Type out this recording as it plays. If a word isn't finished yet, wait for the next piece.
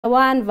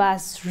1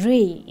 verse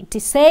 3.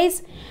 It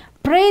says,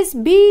 "Praise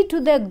be to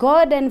the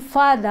God and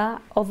Father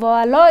of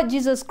our Lord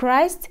Jesus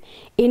Christ.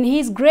 In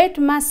his great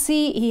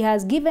mercy he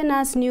has given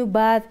us new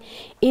birth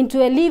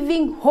into a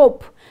living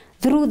hope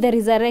through the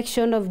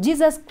resurrection of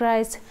Jesus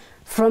Christ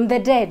from the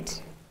dead."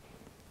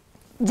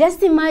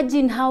 Just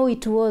imagine how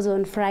it was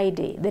on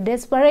Friday, the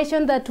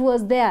desperation that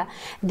was there,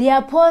 the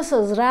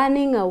apostles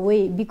running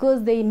away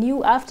because they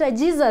knew after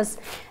Jesus,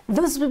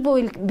 those people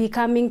will be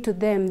coming to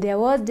them. There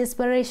was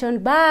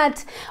desperation,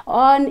 but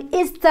on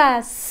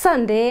Easter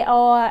Sunday,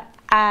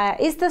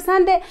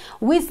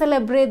 we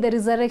celebrate the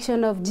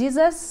resurrection of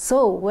Jesus.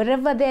 So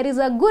wherever there is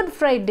a Good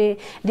Friday,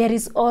 there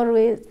is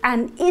always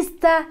an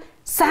Easter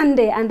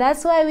Sunday. And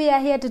that's why we are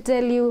here to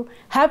tell you,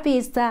 Happy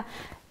Easter.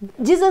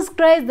 Jesus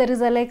Christ, the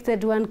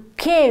resurrected one,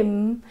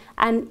 came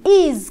and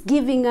is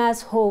giving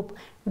us hope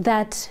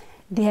that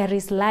there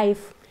is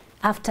life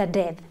after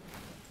death.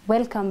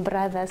 Welcome,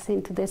 brothers,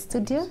 into the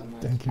studio.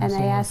 Thank you and so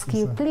I much, ask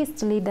you, sister. please,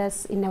 to lead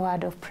us in a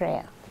word of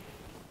prayer.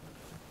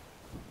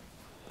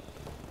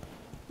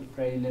 We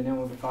pray in the name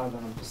of the Father,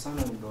 and of the Son,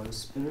 and of the Holy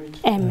Spirit.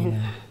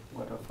 Amen.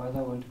 God our Father,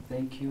 I want to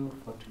thank you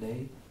for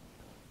today.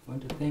 I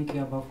want to thank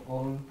you above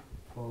all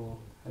for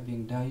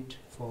having died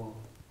for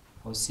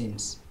our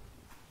sins.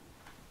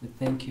 We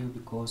thank you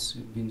because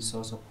you've been a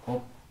source of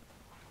hope,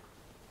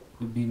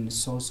 you've been a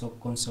source of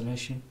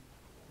consolation,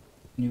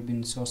 and you've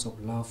been a source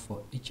of love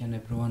for each and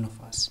every one of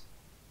us.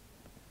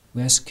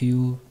 We ask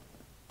you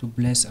to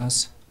bless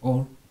us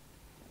all,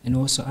 and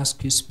also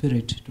ask your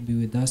Spirit to be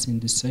with us in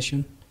this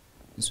session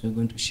as we're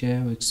going to share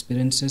our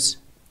experiences,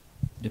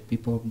 the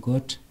people of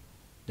God,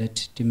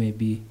 that it may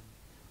be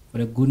for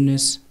the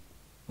goodness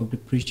of the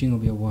preaching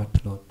of your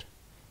word, Lord.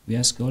 We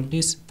ask all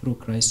this through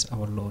Christ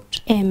our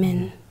Lord.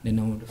 Amen. In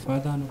the name of the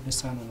Father, and of the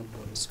Son, and of the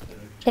Holy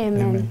Spirit.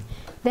 Amen. Amen.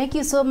 Thank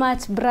you so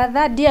much,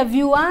 brother. Dear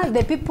viewer,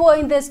 the people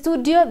in the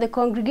studio, the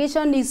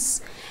congregation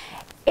is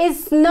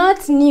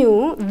not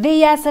new.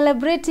 They are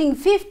celebrating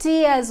 50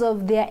 years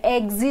of their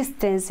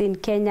existence in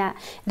Kenya,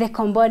 the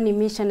Comboni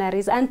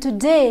Missionaries. And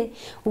today,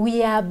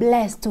 we are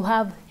blessed to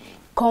have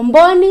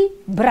Comboni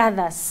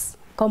brothers.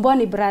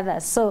 Comboni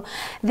brothers. So,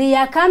 they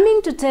are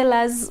coming to tell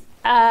us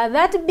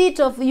that bit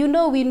of, we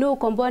know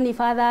Comboni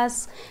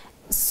fathers.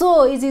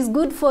 So it is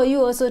good for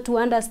you also to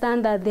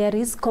understand that there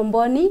is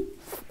Comboni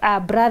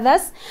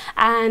brothers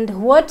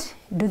and what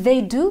do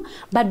they do.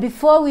 But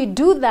before we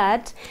do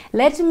that,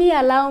 let me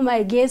allow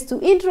my guests to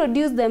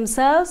introduce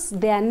themselves,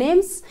 their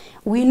names.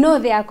 We know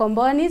they are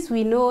Combonis.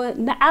 We know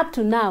up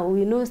to now,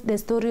 we know the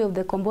story of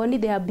the Comboni.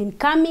 They have been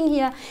coming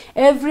here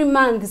every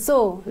month.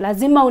 So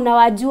lazima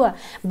unawajua.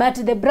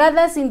 But the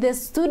brothers in the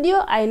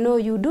studio, I know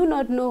you do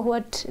not know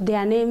what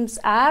their names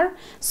are.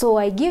 So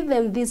I give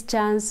them this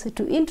chance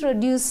to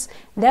introduce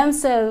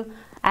themselves.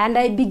 And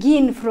I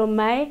begin from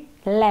my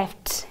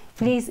left.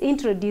 Please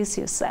introduce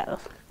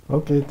yourself.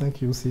 Okay,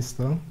 thank you,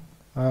 sister.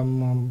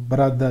 I'm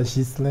Brother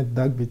Gislain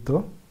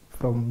Dagbito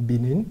from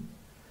Benin,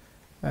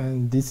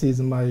 and this is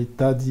my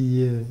third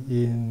year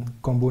in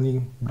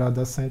Comboni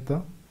Brother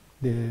Center,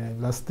 the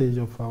last stage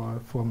of our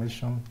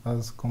formation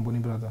as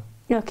Comboni Brother.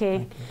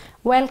 Okay,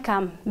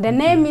 welcome. The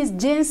name is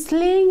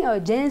Jensling or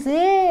Jens.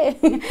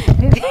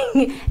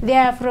 They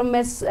are from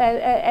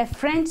a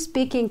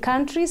French-speaking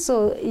country,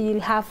 so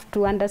you'll have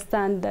to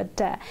understand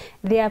that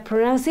their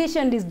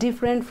pronunciation is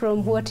different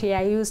from what you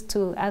are used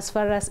to as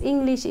far as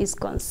English is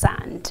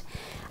concerned.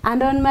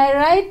 And on my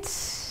right?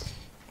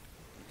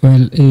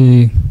 Well,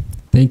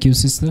 thank you,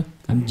 sister.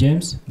 I'm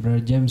James, Brother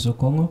James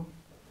Okongo,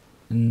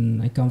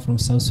 and I come from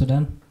South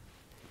Sudan.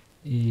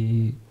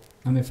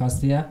 I'm a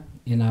first year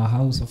in our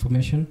house of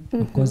formation.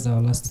 Of course,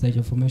 our last stage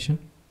of formation.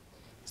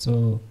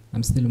 So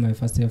I'm still in my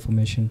first year of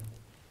formation.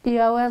 You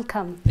are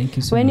welcome. Thank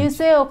you so when much. you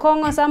say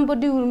Okongo,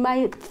 somebody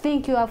might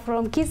think you are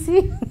from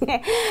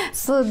Kisii.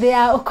 So they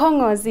are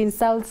Okongos in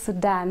South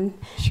Sudan.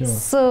 Sure.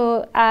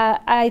 So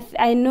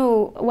I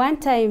know one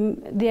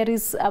time there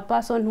is a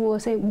person who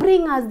was saying,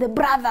 bring us the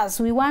brothers.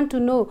 We want to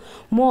know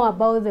more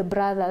about the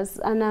brothers.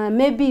 And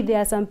maybe there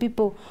are some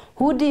people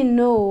who didn't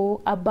know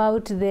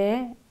about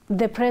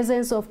the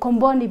presence of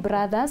Comboni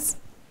brothers.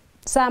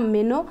 Some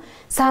may know,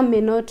 some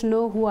may not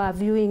know who are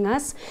viewing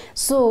us.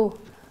 So,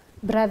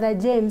 Brother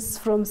James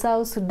from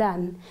South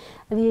Sudan,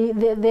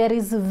 there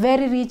is a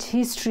very rich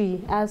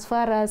history as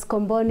far as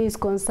Comboni is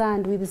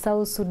concerned with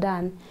South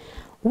Sudan.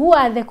 Who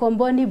are the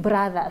Comboni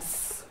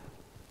brothers?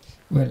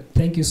 Well,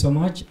 thank you so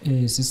much,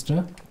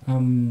 sister.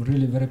 I'm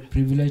really very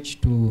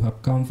privileged to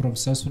have come from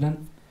South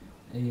Sudan.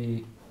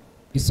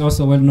 It's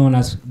also well known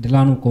as the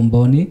land of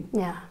Comboni.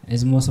 Yeah.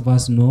 As most of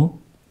us know,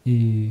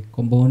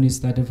 Comboni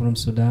started from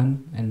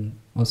Sudan and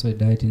also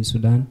died in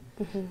Sudan.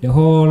 The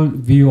whole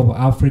view of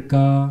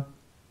Africa,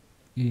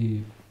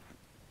 he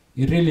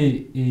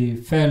really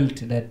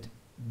felt that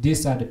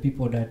these are the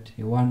people that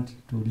he want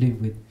to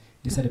live with.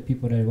 These are the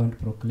people that he want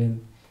to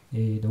proclaim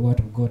the word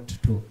of God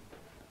to.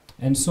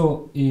 And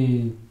so,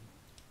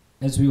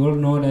 as we all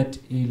know that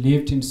he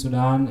lived in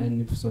Sudan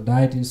and also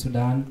died in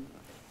Sudan,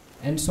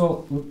 And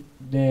so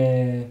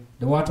the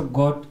word of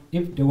God,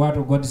 if the word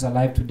of God is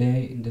alive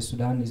today in the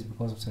Sudan, is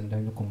because of St.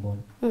 Daniel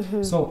Comboni.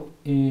 So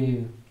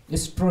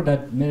it's true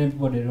that many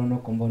people, they don't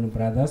know Comboni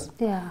brothers.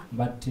 Yeah.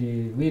 But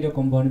we, the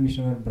Comboni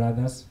missionary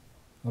brothers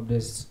of the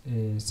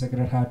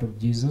Sacred Heart of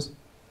Jesus,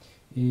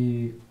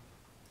 we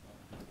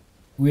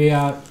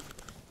are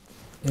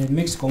a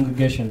mixed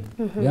congregation.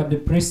 We have the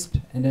priest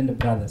and then the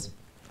brothers.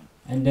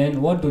 And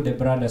then what do the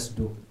brothers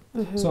do?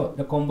 So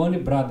the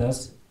Comboni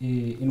brothers,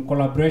 in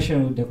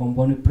collaboration with the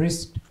Comboni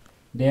priest,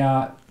 they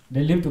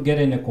live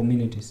together in the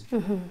communities.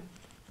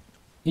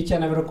 Each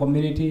and every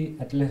community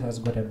at least has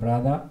got a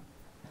brother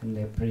and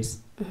a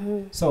priest.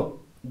 So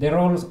the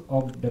roles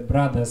of the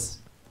brothers,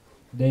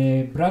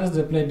 they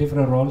play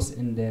different roles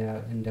in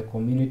the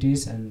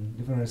communities and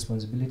different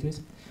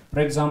responsibilities. For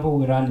example,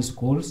 we run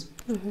schools,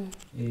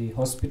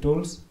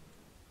 hospitals,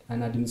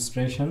 and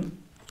administration.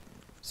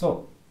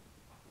 So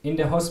in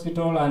the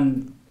hospital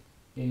and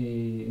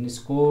in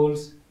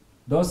schools,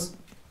 those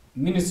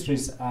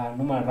ministries are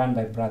normally run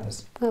by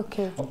brothers.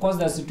 Okay. Of course,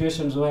 there are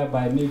situations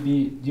whereby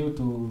maybe due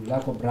to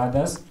lack of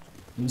brothers,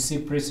 you see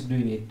priests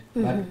doing it.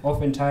 But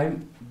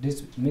oftentimes,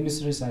 these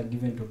ministries are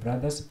given to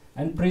brothers,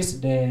 and priests,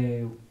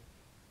 they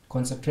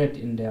concentrate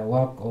in their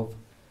work of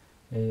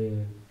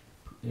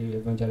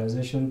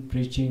evangelization,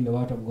 preaching the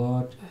word of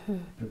God,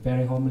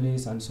 preparing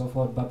homilies and so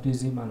forth,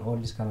 baptism and all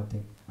this kind of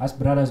thing. As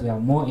brothers, we are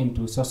more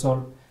into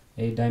social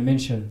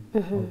dimension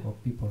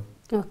of people.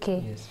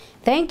 Okay. Yes.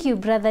 Thank you,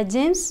 Brother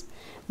James.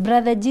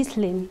 Brother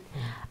Gislin,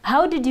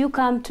 how did you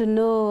come to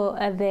know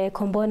the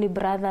Comboni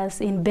brothers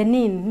in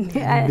Benin?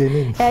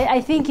 Benin.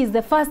 I think it's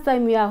the first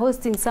time you are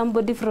hosting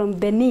somebody from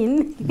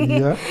Benin.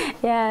 Yeah.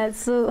 Yeah.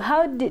 So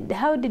how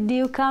did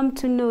you come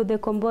to know the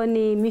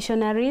Comboni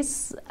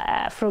missionaries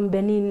from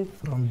Benin?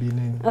 From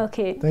Benin.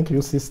 Okay. Thank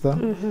you, sister.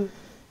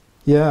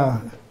 Yeah.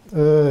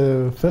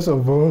 First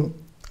of all,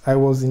 I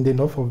was in the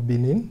north of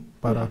Benin,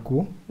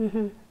 Parakou.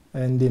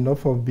 And the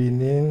north of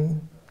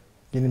Benin,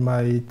 in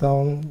my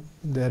town,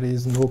 there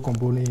is no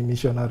Comboni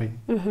missionary.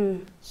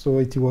 So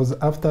it was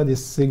after the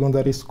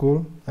secondary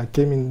school, I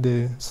came in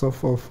the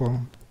south of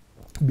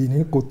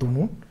Benin,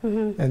 Cotonou,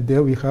 and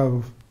there we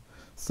have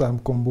some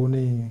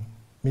Comboni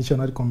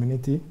missionary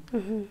community.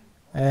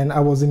 And I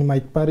was in my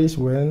parish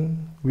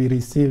when we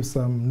received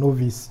some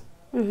novice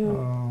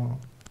who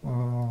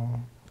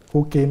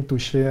came to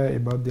share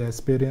about their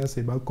experience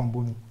about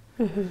Comboni.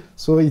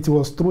 So it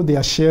was through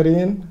their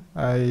sharing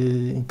I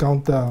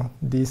encountered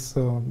this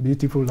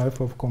beautiful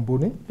life of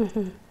Comboni.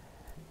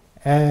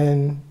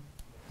 And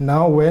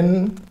now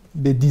when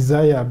the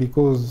desire,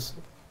 because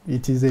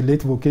it is a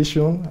late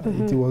vocation,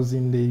 it was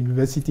in the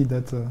university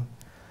that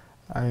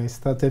I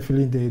started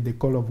feeling the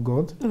call of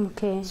God.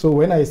 Okay. So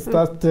when I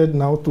started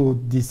now to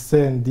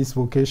discern this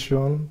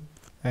vocation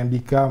and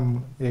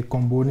become a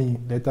Comboni,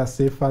 let us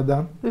say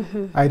father,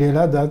 I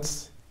realized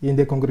that in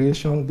the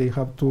congregation they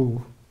have two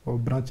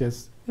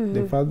branches,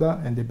 the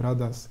father and the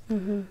brothers.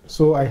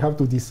 So I have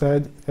to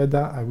decide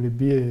either I will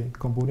be a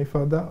Comboni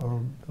father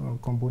or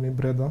Comboni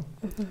brother.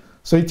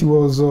 So it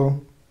was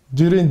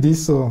during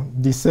this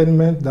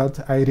discernment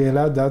that I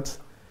realized that,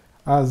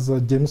 as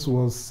James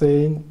was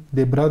saying,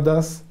 the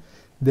brothers,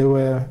 they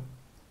were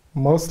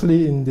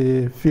mostly in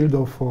the field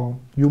of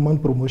human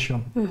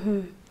promotion.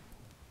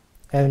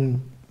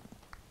 And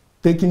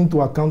taking into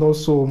account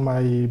also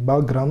my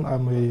background,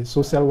 I'm a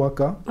social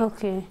worker.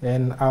 Okay.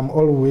 And I'm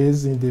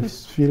always in the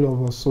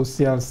field of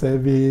social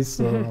service,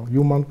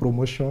 human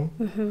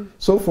promotion.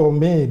 So for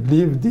me,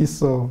 leave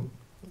this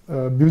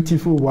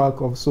beautiful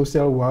work of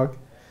social work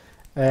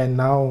and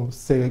now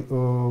say,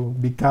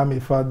 become a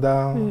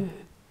father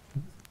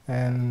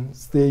and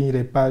stay in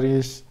a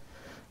parish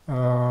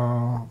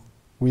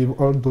with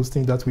all those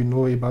things that we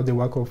know about the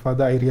work of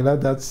father, I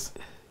realized that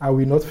I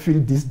will not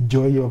feel this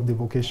joy of the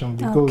vocation,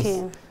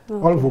 because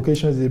all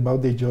vocation is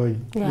about the joy.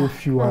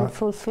 If you are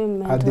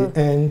at the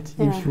end,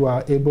 if you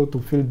are able to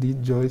feel this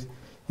joy,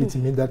 it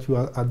means that you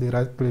are at the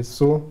right place.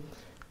 So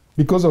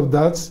because of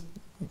that,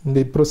 in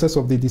the process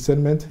of the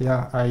discernment,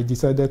 I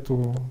decided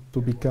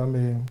to become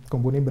a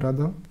Comboni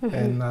brother,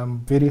 and I'm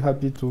very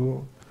happy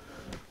to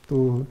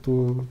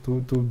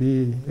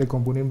be a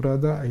Comboni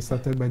brother. I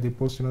started by the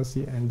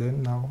postulancy, and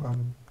then now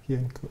I'm here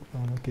in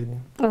Kenya.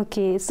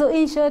 Okay, so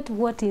in short,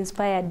 what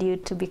inspired you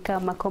to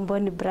become a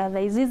Comboni brother?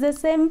 Is it the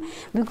same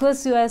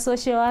because you are a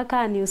social worker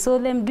and you saw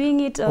them doing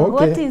it, or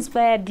what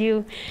inspired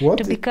you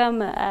to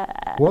become a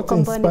Comboni brother? What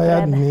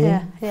inspired me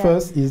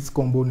first is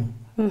Comboni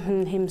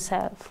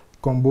himself.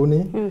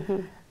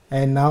 Comboni,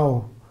 and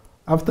now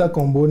after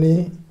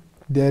Comboni,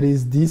 there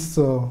is this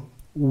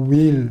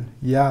will,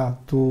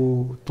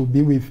 to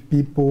be with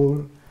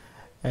people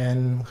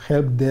and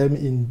help them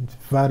in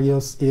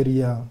various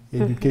areas,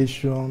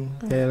 education,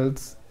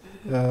 health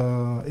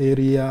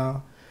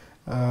area,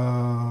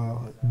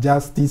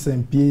 justice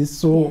and peace.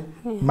 So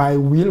my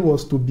will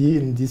was to be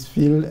in this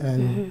field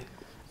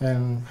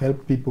and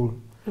help people,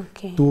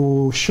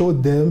 to show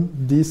them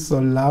this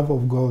love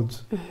of God.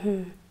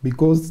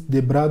 Because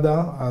the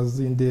brother, as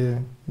in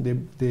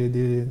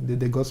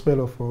the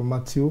Gospel of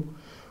Matthew,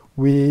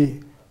 we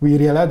we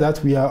realize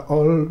that we are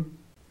all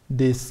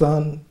the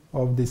son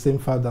of the same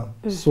father.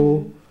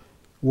 So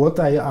what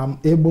I am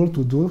able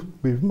to do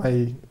with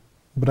my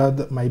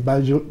brother, my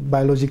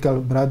biological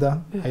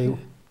brother, I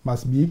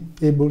must be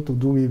able to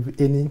do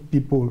with any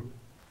people,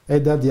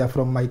 either they are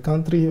from my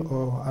country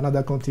or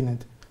another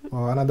continent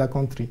or another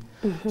country.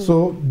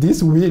 So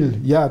this will,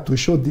 to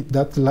show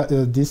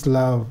this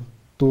love,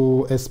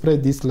 to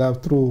express this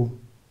love through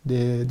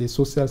the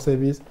social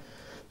service,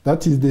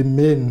 that is the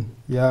main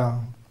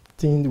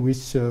thing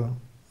which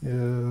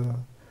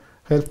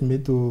helped me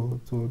to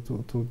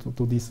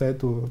decide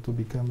to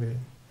become a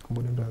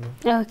Comboni brother.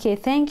 Okay,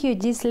 thank you,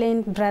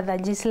 Ghislaine, Brother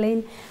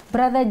Ghislaine.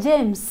 Brother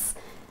James,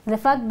 the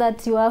fact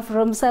that you are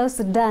from South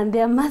Sudan,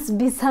 there must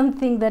be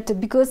something that,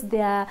 because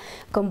there are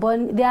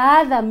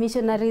other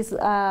missionaries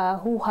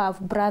who have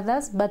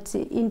brothers, but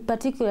in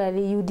particular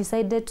you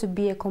decided to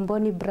be a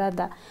Comboni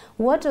brother.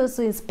 What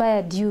also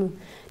inspired you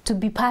to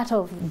be part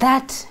of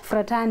that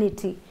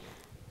fraternity?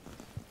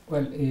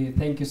 Well,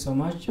 thank you so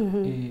much.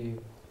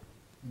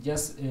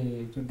 Just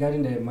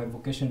regarding my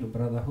vocation to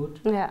brotherhood,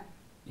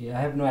 I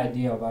have no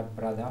idea about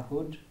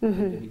brotherhood at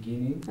the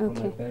beginning from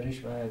my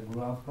parish where I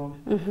grew up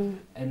from.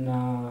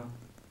 And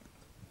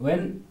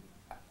when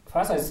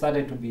first I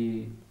started to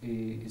be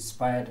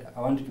inspired,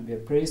 I wanted to be a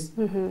priest,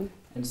 and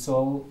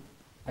so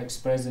I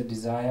expressed a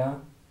desire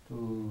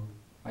to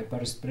my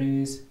parish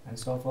priest and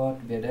so forth,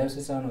 to be a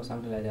diocesan or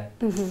something like that.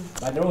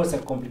 But there was a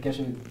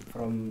complication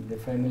from the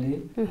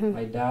family.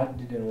 My dad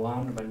didn't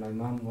want, but my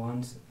mom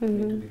wants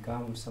me to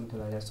become something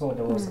like that. So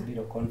there was a bit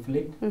of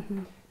conflict.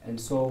 And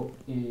so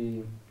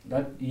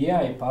that year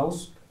I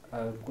paused.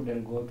 I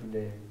couldn't go to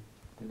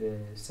the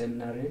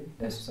seminary,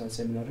 the assistant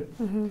seminary.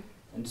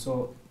 And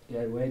so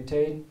I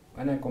waited.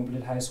 When I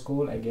completed high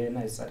school, again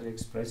I started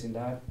expressing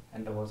that,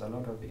 and there was a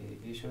lot of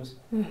issues.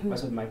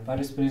 Because my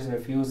parish priest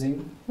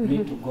refusing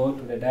me to go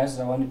to the diocese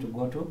I wanted to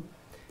go to.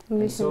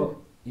 And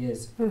so,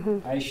 yes,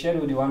 I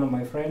shared with one of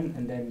my friends,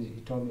 and then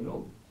he told me,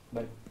 "No,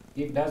 but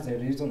if that's the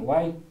reason,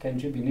 why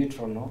can't you be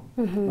neutral, no?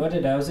 Not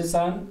a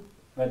diocesan,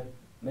 but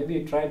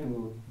maybe try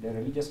to the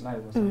religious life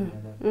or something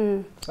like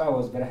that." So I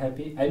was very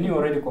happy. I knew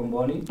already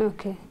Comboni,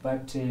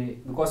 but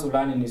because we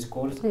learned in his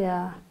schools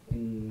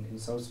in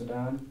South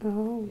Sudan,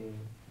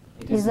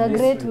 he's a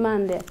great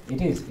man there.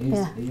 It is.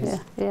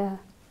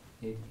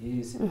 It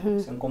is.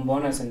 St.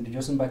 Comboni and St.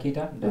 Joseph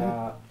Bakita,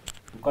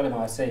 we call them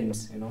our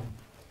saints, you know.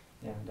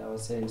 Yeah, they are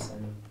saints,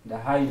 and they're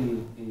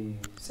highly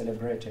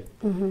celebrated.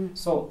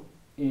 So,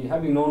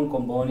 having known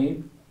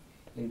Comboni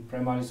in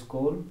primary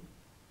school,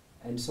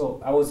 and so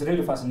I was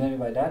really fascinated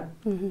by that.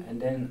 And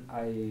then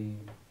I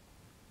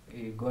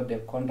got the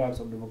contacts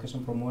of the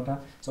vocation promoter.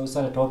 So we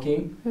started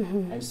talking,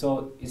 and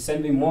so he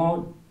sent me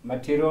more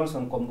materials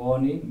on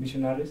Comboni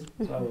missionaries.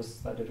 So I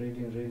started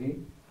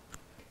reading.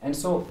 And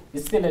so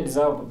it's still a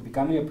desire of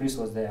becoming a priest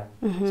was there.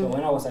 So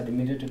when I was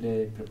admitted to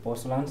the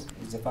pre-postulants,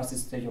 it's the first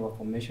stage of a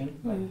formation,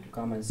 like to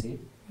come and see.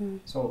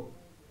 So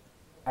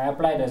I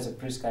applied as a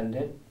priest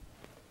candidate.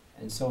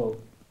 And so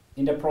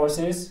in the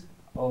process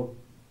of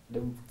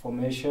the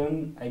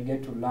formation, I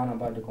get to learn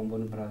about the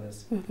Comboni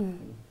brothers.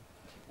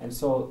 And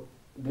so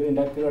during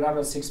that period,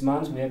 after 6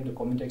 months, we have the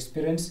community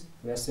experience.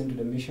 We are sent to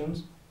the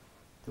missions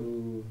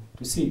to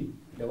see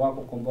the work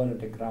of Comboni on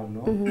the ground,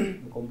 no?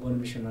 The Comboni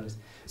missionaries.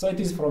 So it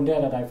is from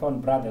there that I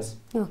found brothers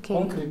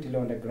concretely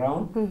on the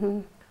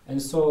ground. And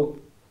so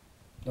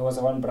there was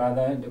one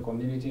brother in the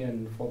community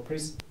and 4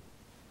 priests.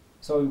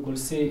 So you could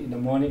see in the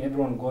morning,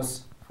 everyone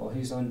goes for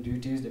his own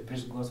duties. The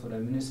priest goes for the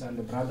minister, and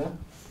the brother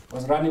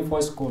was running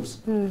 4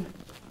 schools.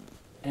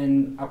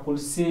 And I could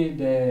see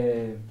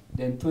the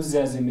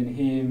enthusiasm in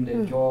him,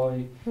 the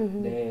joy,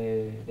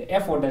 the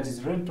effort that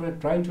he's really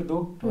trying to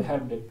do to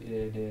help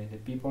the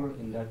people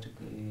in that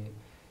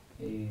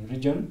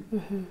region.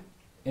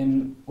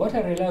 And what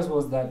I realized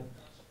was that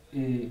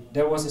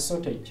there was a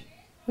shortage.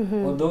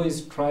 Although he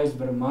tries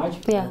very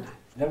much,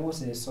 there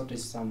was a shortage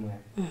somewhere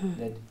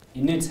that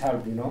he needs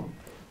help, you know.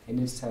 He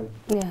needs help.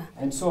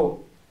 And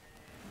so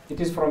it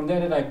is from there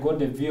that I got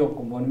the view of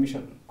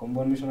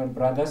Comboni Missionary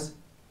Brothers.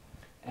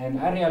 And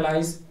I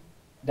realized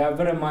there are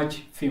very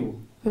much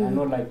few. They are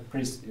not like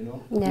priests, you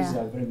know. These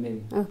are very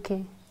many.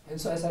 And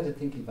so I started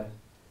thinking, but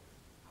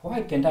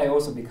why can't I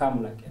also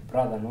become like a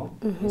brother, no?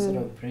 Instead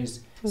of a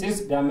priest.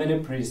 Since there are many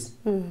priests,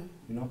 you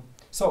know.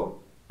 So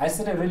I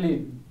started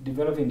really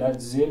developing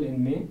that zeal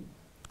in me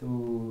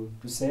to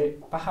say,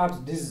 perhaps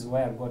this is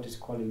where God is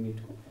calling me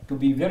to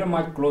be very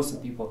much close to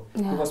people.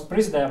 Because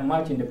priests, they are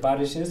much in the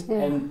parishes,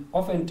 and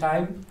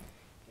oftentimes,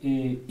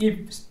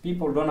 if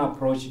people don't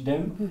approach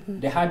them,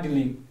 they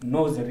hardly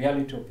know the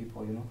reality of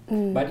people, you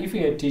know. But if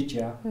you're a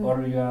teacher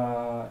or you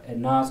are a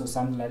nurse or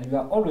something like that, you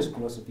are always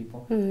close to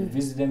people. You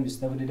visit them, you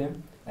study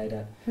them, like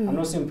that. I'm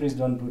not saying priests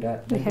don't do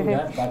that. They do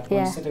that, but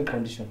on certain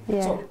conditions.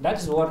 So that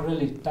is what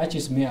really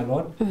touches me a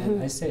lot.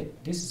 And I say,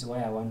 this is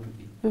where I want to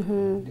be.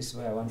 This is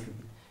where I want to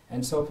be.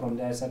 And so from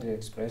there, I started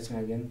expressing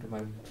again to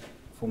my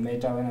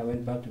formator when I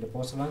went back to the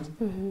postulants,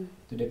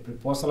 to the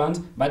pre-postulants.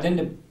 But then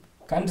the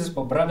candidates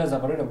for brothers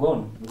have already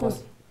gone,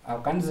 because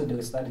our candidates, they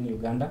will start in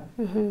Uganda,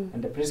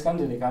 and the priest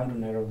candidates, they come to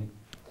Nairobi.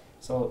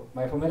 So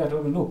my formator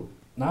told me, look,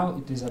 now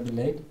it is a bit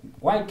late.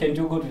 Why can't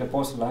you go to the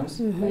post lands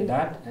like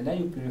that, and then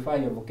you purify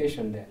your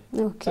vocation there?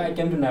 Okay. So I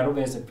came to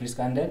Nairobi as a priest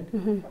candidate.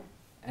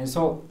 And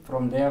so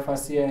from there,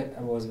 first year,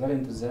 I was very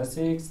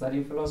enthusiastic,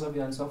 studying philosophy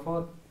and so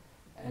forth.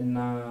 And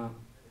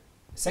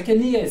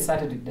second year, I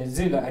started the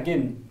zeal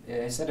again.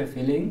 I started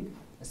feeling,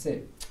 I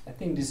said, I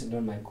think this is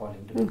not my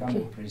calling to become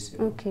a priest. You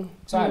know? Okay.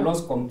 So I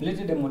lost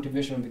completely the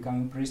motivation of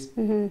becoming priest,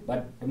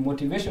 but the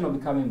motivation of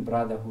becoming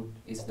brotherhood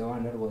is the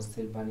one that was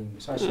still burning me.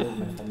 So I shared with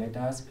my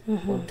formators.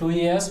 For 2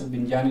 years, we've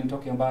been journeying,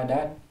 talking about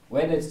that,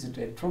 whether it's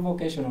a true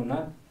vocation or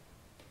not.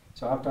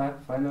 So after,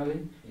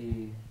 finally,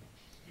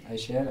 I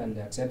shared and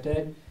they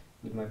accepted.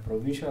 With my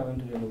provincial, I went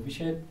to the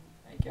novitiate.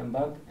 I came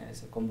back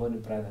as a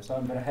Comboni brother. So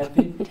I'm very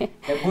happy.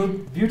 The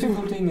good,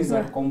 beautiful thing is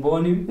that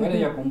Comboni, whether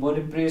you're a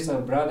Comboni priest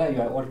or brother,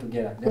 you are all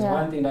together. There's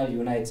one thing that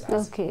unites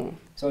us. Okay.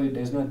 So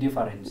there's no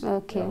difference.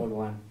 Okay. We're all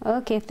one.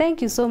 Okay,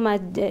 thank you so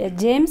much,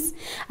 James.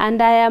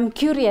 And I am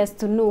curious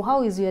to know,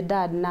 how is your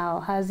dad now?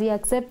 Has he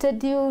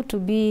accepted you to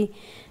be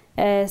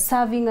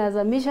serving as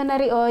a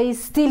missionary, or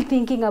is still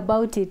thinking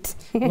about it?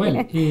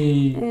 Well,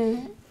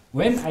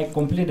 when I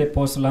completed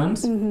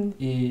postlands,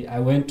 I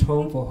went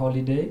home for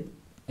holiday,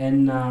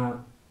 and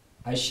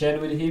I shared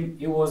with him.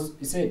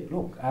 He said,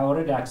 "Look, I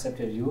already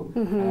accepted you.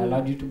 I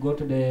allowed you to go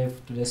to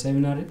the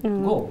seminary.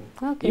 Go.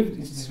 Okay. If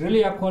it's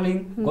really your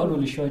calling, God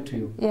will show it to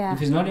you. Yeah.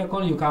 If it's not your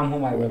calling, you come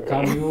home. I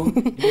welcome you.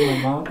 Give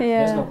my mom.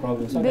 There's no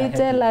problem." So they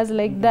tell us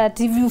like that.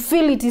 If you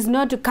feel it is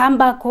not to come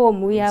back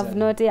home, we have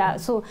not. Yeah.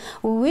 So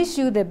we wish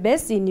you the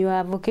best in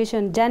your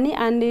vocation journey,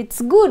 and it's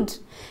good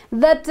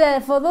that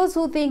for those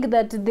who think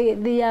that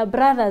they are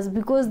brothers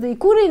because they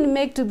couldn't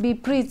make to be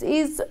priests,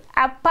 is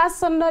a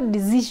personal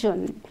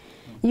decision.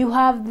 You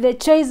have the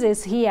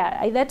choices here,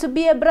 either to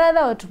be a brother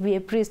or to be a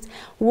priest.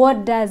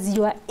 What does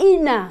your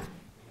inner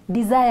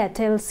desire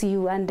tells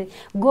you, and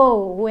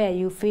go where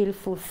you feel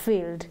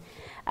fulfilled.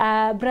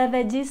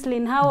 Brother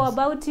Gislin, how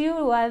about you?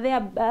 Were there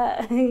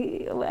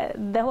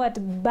what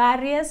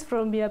barriers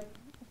from your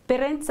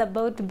parents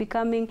about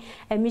becoming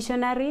a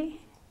missionary?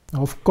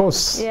 Of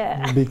course,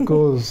 yeah.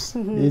 because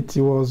it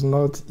was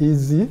not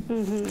easy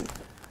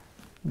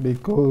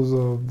because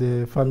of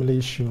the family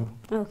issue.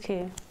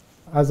 Okay.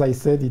 As I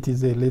said, it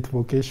is a late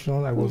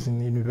vocation. I was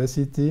in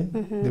university.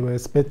 They were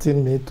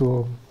expecting me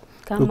to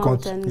come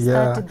out and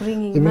start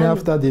bringing Even money.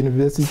 after the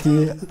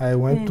university, I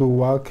went to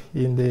work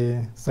in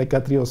the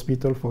psychiatry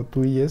hospital for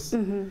 2 years.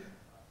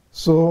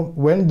 So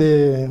when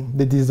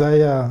the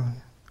desire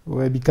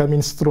were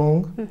becoming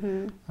strong,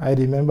 I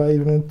remember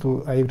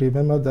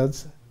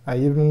that I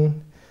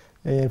even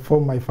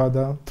informed my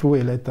father through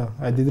a letter.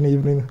 I didn't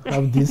even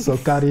have this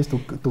courage to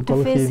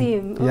call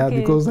him. Okay. Yeah,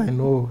 because I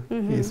know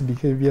his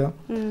behavior.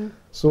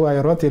 So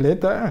I wrote a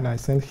letter and I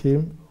sent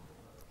him.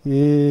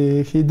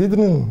 He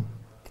didn't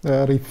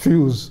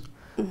refuse,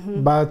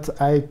 but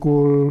I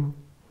could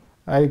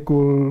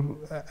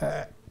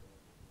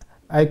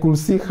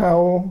see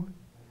how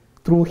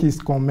through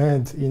his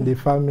comment in the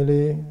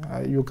family,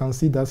 you can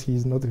see that he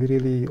is not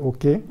really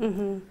okay.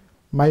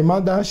 My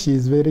mother, she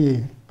is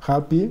very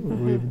happy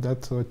with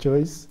that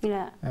choice,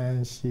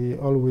 and she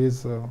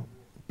always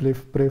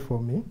pray for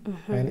me.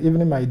 And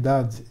even my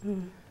dad,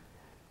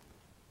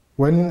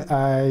 when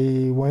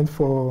I went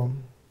for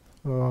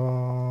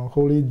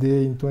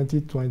holiday in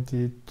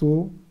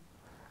 2022,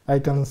 I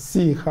can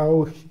see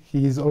how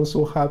he is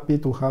also happy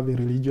to have a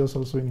religious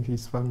also in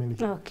his family.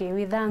 Okay,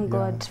 we thank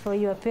God for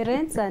your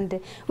parents,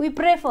 and we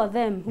pray for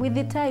them. With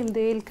the time,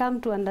 they will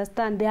come to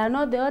understand they are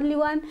not the only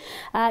one.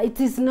 It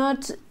is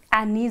not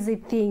an easy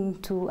thing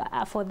to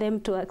for them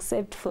to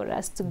accept for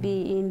us to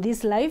be in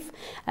this life.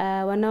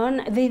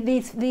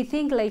 They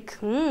think like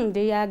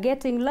they are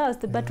getting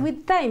lost, but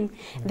with time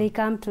they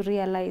come to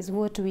realize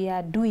what we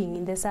are doing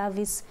in the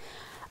service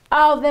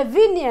of the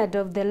vineyard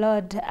of the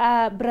Lord.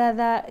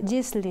 Brother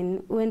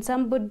Gislin, when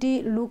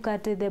somebody look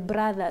at the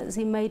brothers,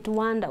 he might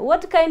wonder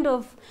what kind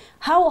of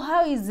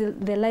how is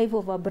the life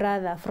of a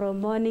brother from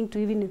morning to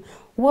evening?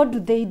 What do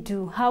they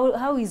do?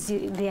 How is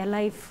their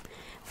life?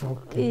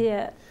 Okay.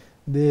 Yeah.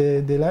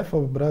 The life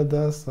of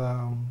brothers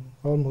are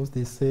almost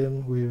the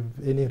same with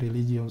any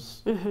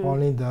religious,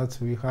 only that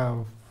we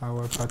have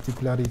our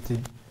particularity.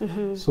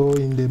 So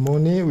in the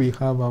morning we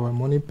have our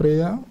morning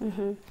prayer,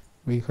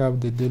 we have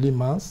the daily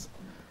mass,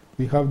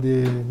 we have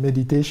the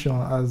meditation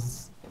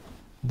as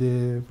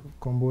the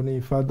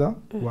Comboni father,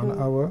 1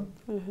 hour.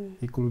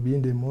 It could be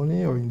in the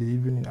morning or in the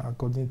evening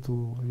according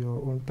to your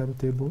own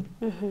timetable.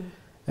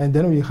 And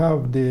then we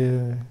have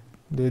the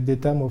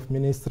time of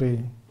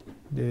ministry,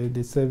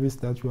 the service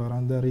that you are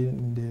under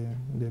in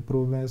the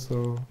province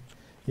or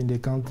in the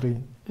country.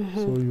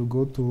 So you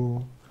go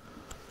to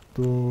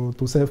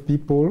serve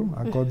people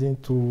according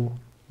to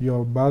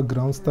your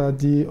background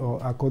study or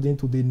according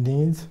to the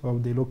needs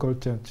of the local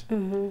church.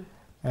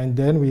 And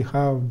then we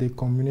have the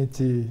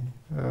community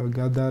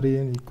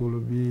gathering. It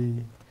could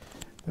be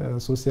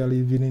social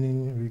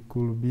evening, it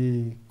could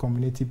be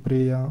community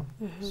prayer.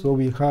 So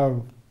we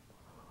have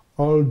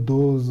all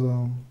those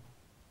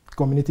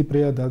community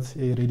prayer that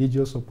a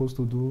religious supposed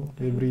to do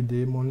every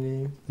day,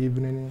 morning,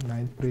 evening,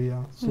 night prayer.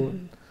 So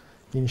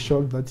in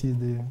short, that is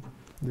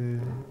the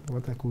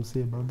what I could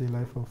say about the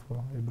life of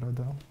a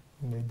brother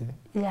in a day.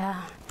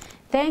 Yeah,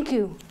 thank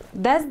you.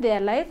 That's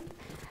their life.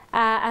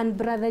 And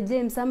Brother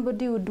James,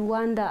 somebody would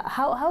wonder,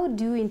 how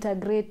do you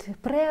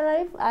integrate prayer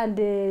life and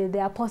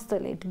the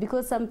apostolate?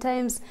 Because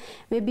sometimes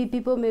maybe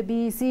people may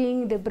be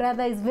seeing the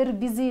brother is very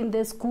busy in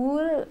the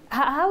school.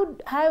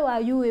 How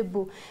are you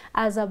able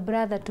as a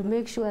brother to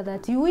make sure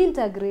that you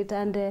integrate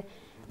and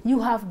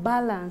you have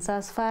balance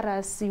as far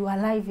as your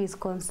life is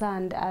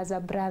concerned as a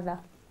brother?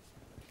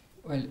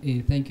 Well,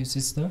 thank you,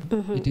 sister.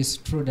 It is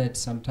true that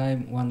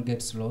sometimes one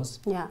gets lost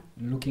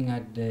looking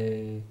at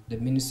the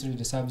ministry,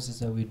 the services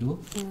that we do.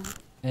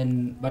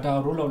 But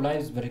our rule of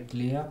life is very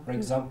clear. For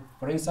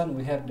example,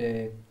 we have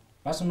the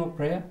personal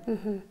prayer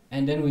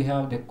and then we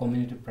have the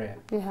community prayer.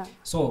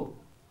 So,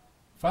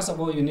 first of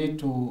all, you need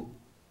to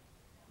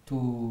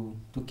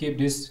keep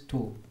these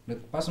two, the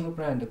personal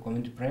prayer and the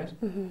community prayer,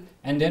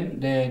 and then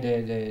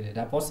the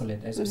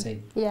apostolate, as you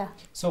say.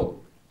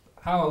 So,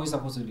 how are we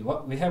supposed to do?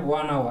 We have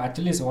 1 hour, at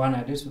least 1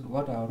 hour. This is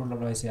what our rule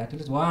of law say. At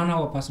least 1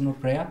 hour personal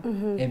prayer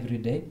every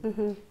day,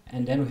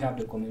 and then we have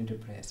the community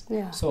prayers.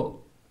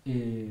 So,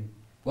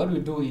 what we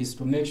do is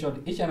to make sure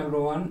that each and every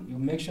one, you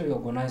make sure you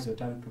organize your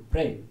time to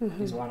pray.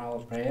 This 1 hour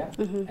prayer,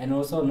 and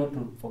also not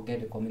to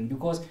forget the community,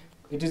 because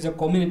it is the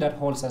community that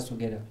holds us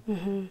together.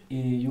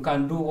 You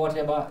can do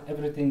whatever,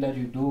 everything that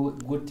you do,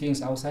 good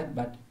things outside,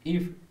 but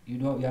if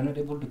you are not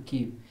able to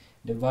keep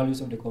the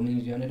values of the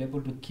community, you are not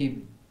able to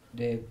keep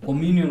the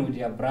communion with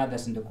your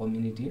brothers in the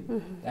community,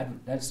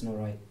 that's not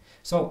right.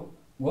 So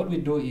what we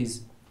do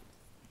is,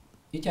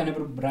 each and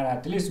every brother,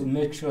 at least we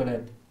make sure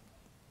that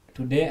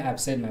today I've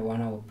said my 1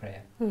 hour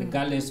prayer,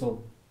 regardless of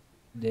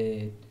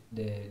the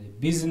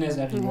business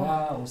that you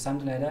are or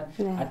something like that.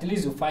 At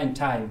least you find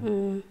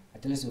time.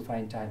 At least you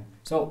find time.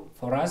 So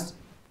for us,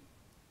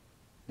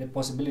 the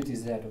possibility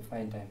is there to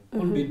find time.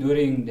 Could be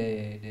during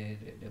the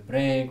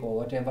break or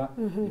whatever,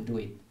 we do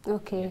it.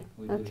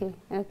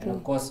 And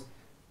of course,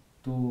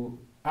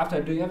 after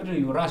doing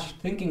everything, you rush,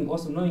 thinking,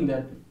 also knowing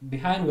that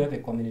behind we have a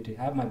community.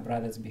 I have my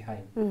brothers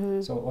behind.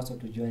 So also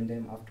to join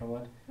them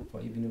afterward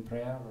for evening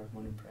prayer or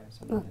morning prayer.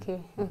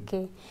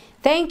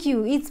 Thank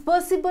you. It's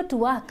possible to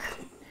work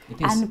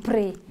and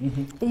pray.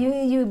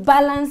 You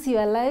balance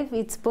your life.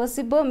 It's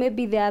possible.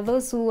 Maybe there are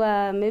those who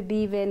are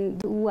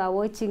who are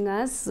watching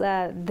us,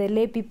 the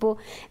lay people.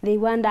 They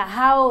wonder,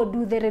 how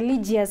do the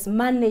religious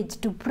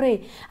manage to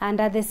pray and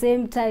at the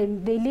same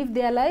time they live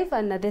their life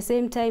and at the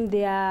same time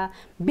they are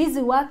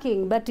busy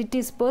working? But it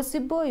is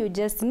possible. You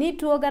just need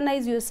to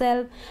organize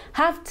yourself.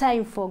 Have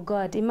time for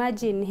God.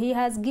 Imagine He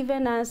has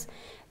given us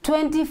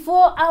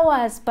 24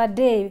 hours per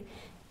day.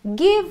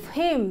 Give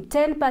Him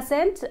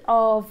 10%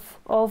 of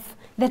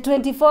the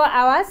 24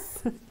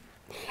 hours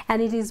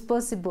and it is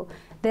possible.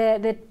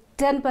 The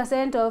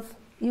 10% of,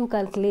 you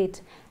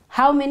calculate,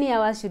 how many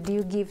hours should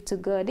you give to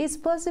God? It's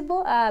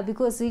possible,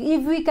 because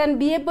if we can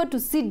be able to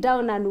sit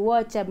down and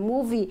watch a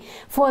movie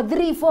for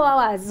 3-4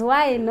 hours,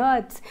 why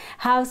not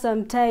have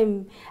some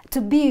time to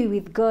be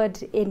with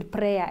God in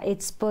prayer?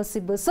 It's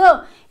possible.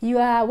 So you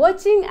are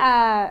watching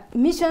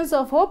Missions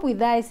of Hope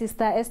with our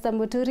sister Esther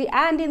Muturi,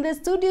 and in the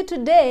studio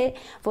today,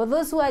 for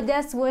those who are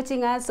just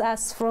watching us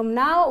as from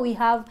now, we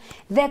have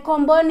the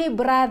Comboni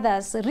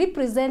brothers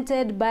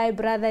represented by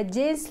Brother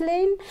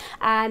Jaslyn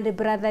and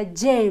Brother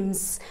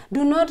James.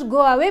 Do not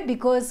go away,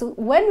 because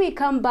when we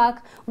come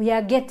back, we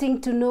are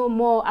getting to know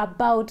more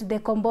about the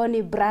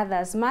Comboni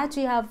brothers. Much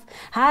we have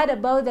heard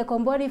about the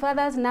Comboni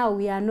fathers, now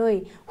we are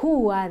knowing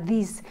who are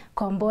these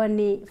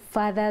Comboni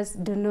fathers.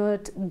 Do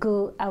not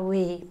go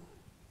away.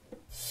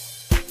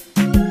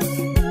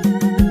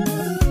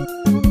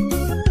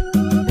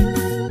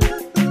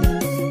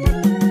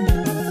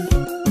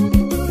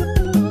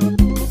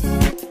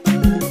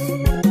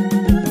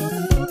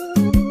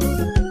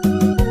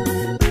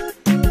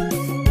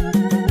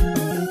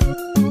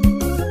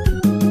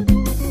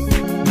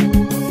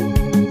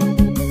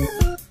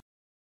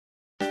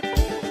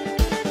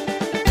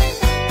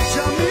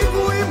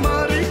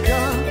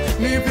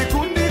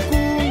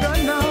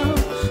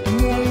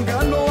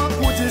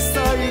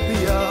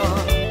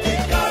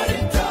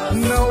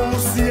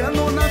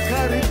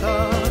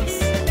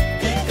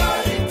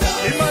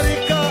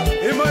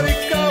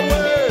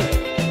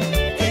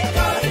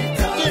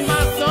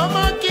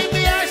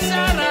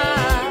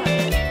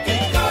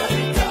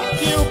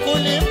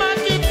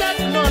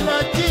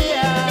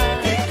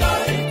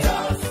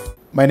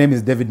 My name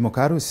is David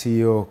Mokaru,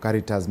 CEO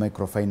CARITAS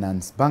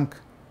Microfinance Bank.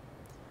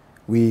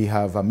 We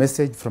have a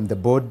message from the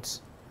board,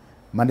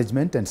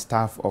 management and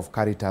staff of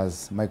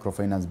CARITAS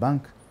Microfinance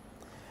Bank.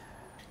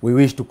 We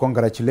wish to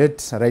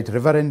congratulate Right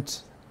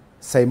Reverend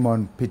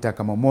Simon Peter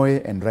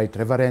Kamomoe and Right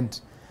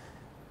Reverend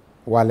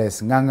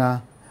Wallace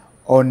Nganga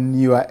on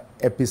your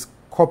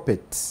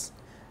episcopate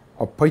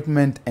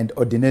appointment and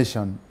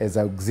ordination as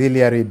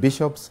auxiliary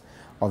bishops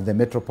of the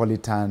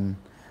Metropolitan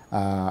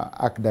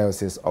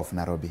Archdiocese of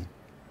Nairobi.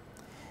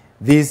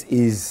 This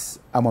is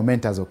a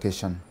momentous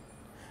occasion.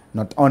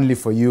 not only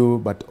for you,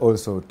 but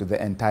also to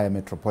the entire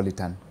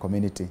metropolitan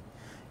community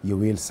you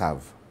will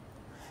serve.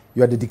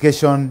 Your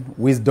dedication,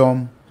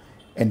 wisdom,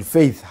 and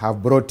faith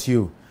have brought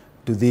you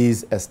to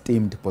this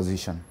esteemed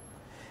position,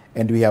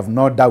 and we have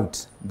no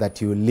doubt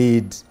that you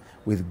lead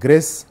with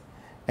grace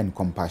and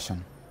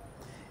compassion.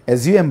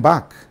 As you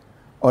embark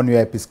on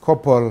your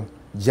episcopal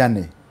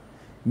journey,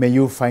 may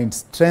you find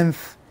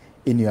strength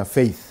in your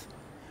faith,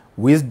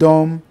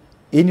 wisdom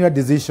in your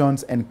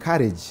decisions, and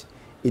courage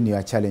in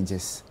your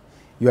challenges.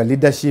 Your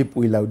leadership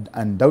will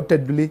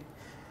undoubtedly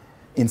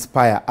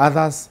inspire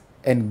others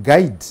and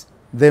guide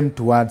them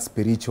towards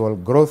spiritual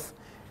growth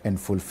and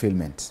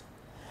fulfillment.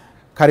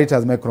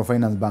 CARITAS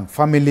Microfinance Bank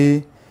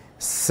family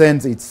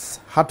sends its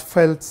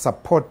heartfelt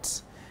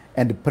support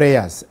and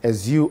prayers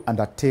as you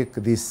undertake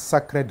this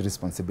sacred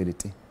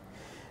responsibility.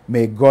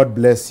 May God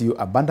bless you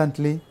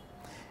abundantly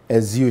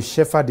as you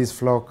shepherd this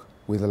flock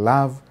with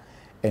love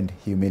and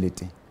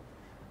humility.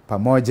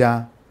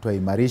 Pamoja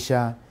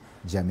twaimarisha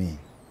jamii.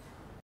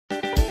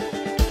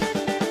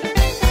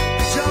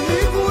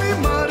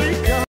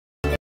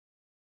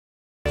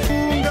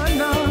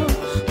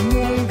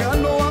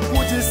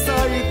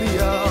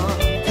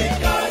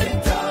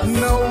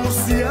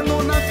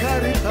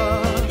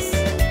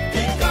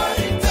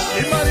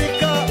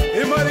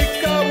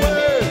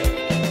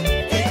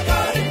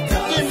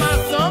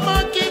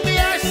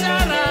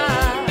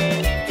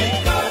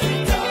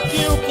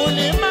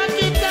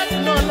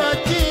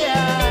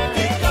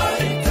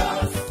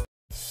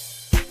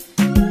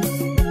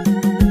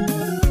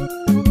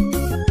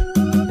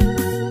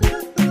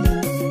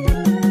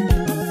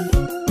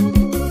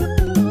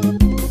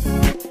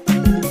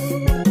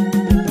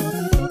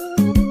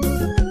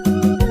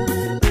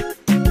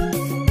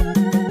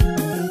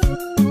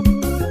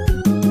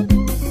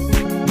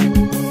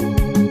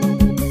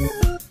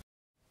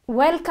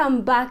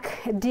 Welcome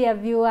back, dear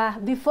viewer.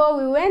 Before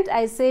we went,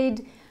 I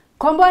said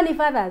Comboni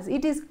fathers.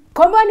 It is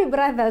Comboni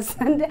brothers.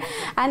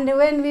 and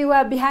when we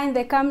were behind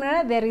the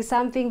camera, there is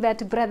something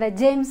that Brother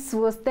James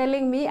was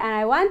telling me, and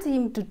I want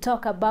him to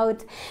talk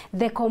about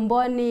the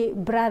Comboni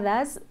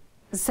brothers.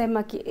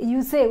 Semaki,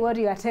 you say what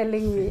you are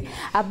telling me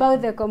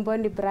about the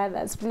Comboni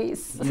brothers,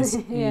 please. Yes,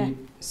 yeah.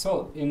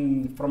 So,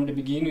 from the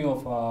beginning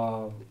of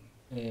our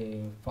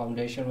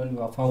foundation, when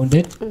we were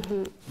founded,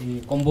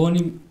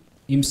 Comboni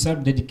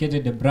himself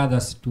dedicated the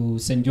brothers to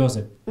St.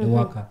 Joseph, the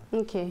worker.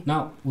 Okay.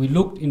 Now we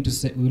looked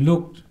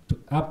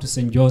up to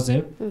St.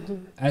 Joseph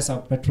as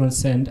our patron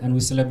saint, and we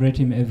celebrate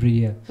him every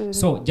year.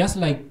 So just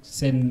like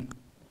St.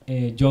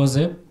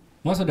 Joseph,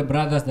 most of the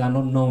brothers, they are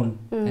not known,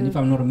 and if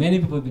I'm not, many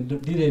people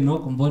didn't know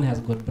Comboni has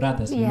got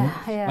brothers. You know?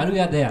 But we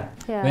are there.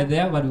 We're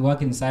there, but we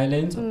work in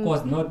silence. Of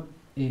course, not.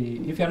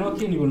 If you're not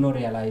keen, you will not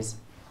realize,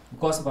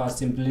 because of our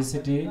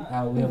simplicity,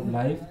 our way of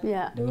life,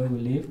 the way we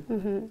live.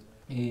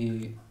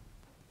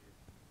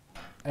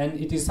 And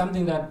it is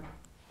something that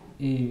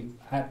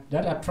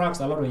that attracts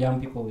a lot of young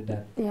people with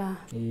that.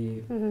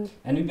 And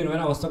even when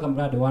I was talking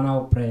about the 1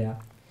 hour prayer,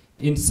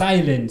 in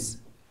silence,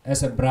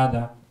 as a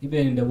brother,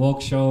 even in the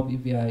workshop,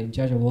 if you are in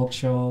charge of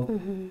workshop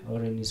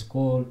or in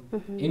school,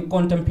 in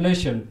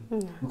contemplation,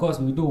 because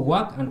we do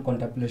work and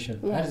contemplation.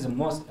 That is the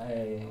most,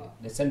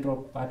 the central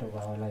part of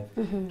our life,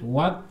 to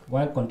work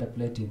while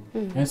contemplating.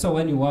 And so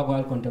when you work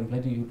while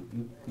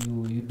contemplating,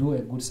 you do a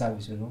good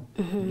service, you know,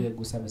 you do a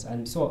good service.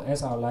 And so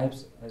as our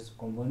lives, as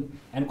Comboni,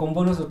 and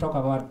Comboni also talk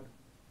about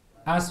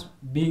us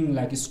being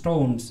like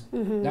stones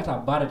that are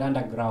buried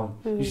underground.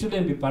 You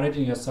shouldn't be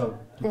parading yourself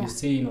to be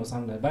seen or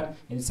something like that. But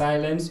in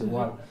silence, you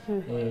work.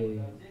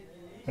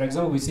 For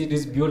example, we see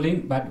this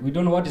building, but we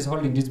don't know what is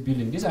holding this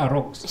building. These are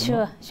rocks.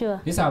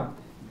 Sure. These are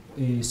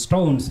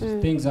stones,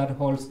 things that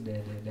holds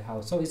the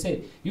house. So we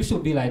say, you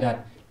should be like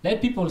that.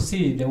 Let people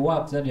see the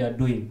work that you are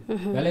doing.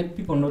 But let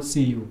people not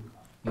see you,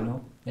 you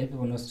know. Let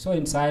people not. So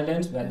in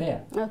silence, we are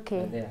there. Okay.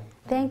 We're there.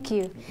 Thank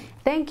you.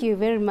 Thank you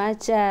very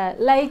much.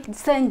 Like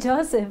St.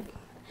 Joseph,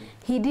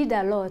 he did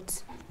a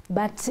lot,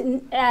 but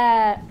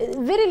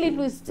very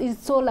little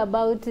is all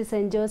about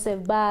St.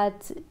 Joseph.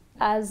 But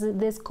as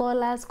the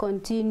scholars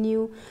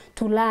continue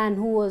to learn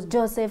who was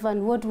Joseph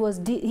and what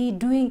was he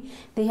doing,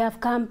 they have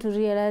come to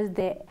realize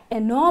the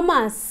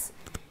enormous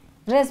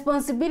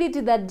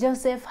responsibility that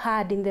Joseph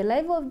had in the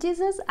life of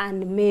Jesus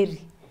and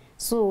Mary.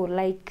 So,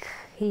 like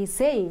he's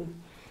saying,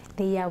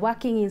 they are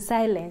working in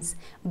silence,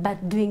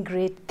 but doing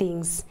great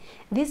things.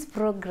 This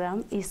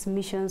program is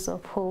Missions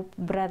of Hope,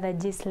 Brother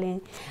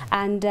Ghislaine.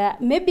 And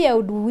maybe I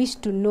would wish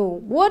to know,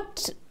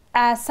 what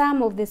are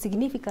some of the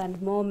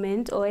significant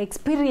moments or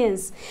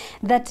experience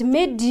that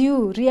made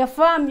you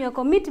reaffirm your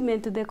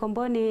commitment to the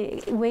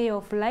Comboni way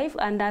of life,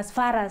 and as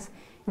far as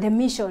the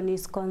mission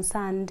is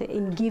concerned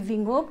in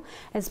giving hope,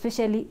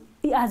 especially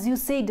as you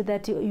said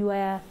that you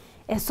are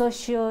a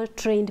social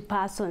trained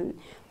person.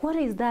 What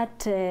is that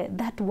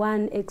that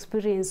one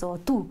experience or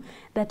two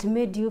that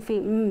made you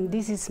feel,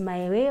 this is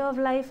my way of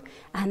life,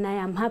 and I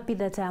am happy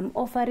that I'm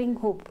offering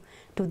hope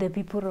to the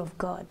people of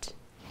God?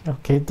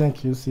 Okay,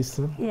 thank you,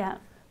 sister.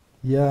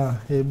 Yeah,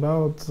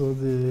 about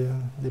the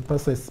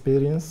past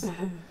experience,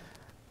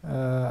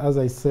 as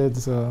I said,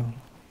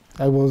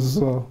 I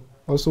was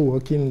also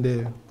working in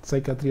the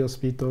psychiatry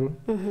hospital.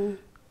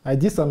 I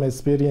did some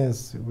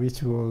experience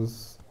which were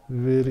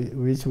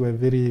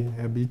very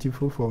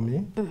beautiful for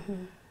me.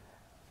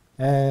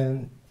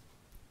 And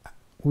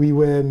we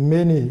were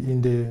many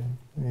in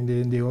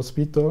the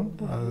hospital.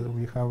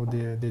 We have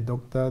the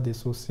doctor, the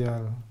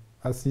social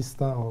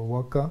assistant or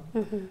worker.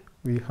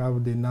 We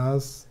have the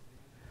nurse.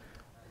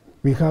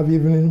 We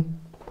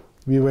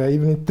were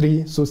even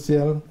 3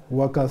 social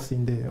workers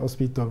in the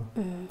hospital.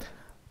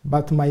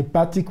 But my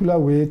particular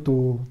way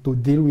to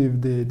deal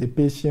with the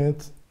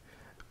patient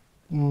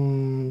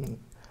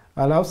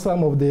allow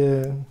some of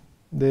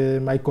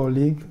my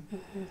colleagues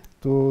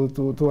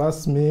to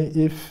ask me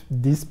if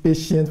this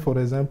patient, for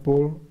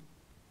example,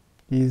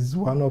 is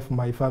one of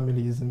my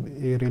family, is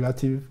a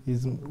relative,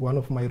 is one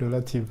of my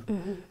relatives,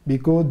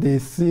 because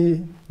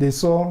they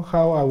saw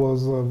how I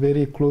was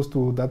very close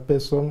to that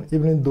person,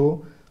 even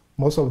though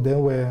most of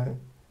them were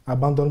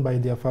abandoned by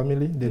their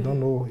family. They don't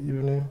know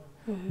even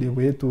the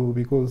way to,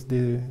 because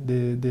the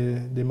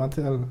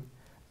mental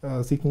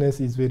sickness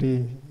is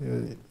very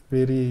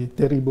very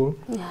terrible.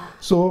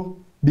 So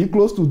be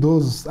close to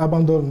those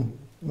abandoned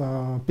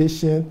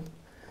patients.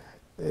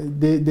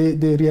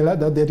 They realize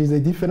that there is a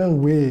different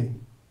way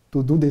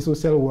to do the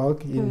social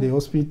work in the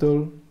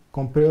hospital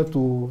compared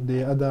to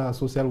the other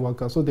social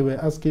workers. So they were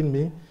asking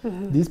me,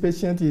 this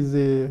patient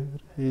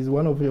is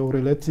one of your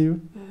relatives.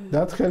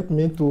 That helped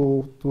me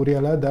to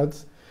realize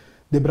that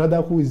the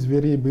brotherhood is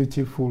very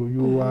beautiful.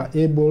 You are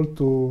able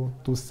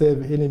to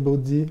serve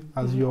anybody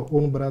as your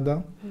own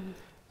brother.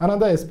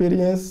 Another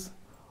experience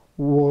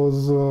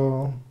was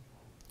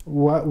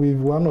with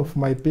one of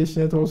my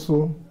patients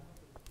also.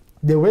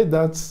 The way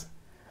that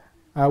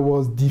I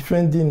was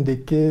defending the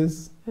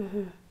case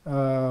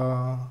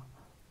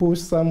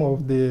pushed some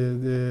of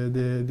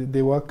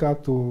the worker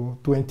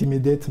to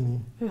intimidate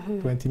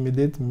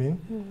me.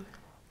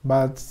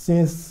 But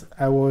since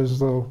I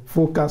was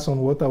focused on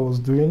what I was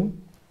doing,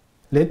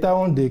 later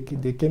on they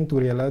came to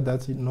realize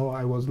that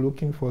I was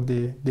looking for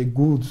the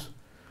goods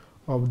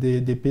of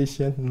the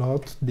patient,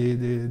 not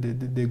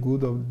the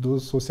good of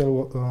those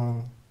social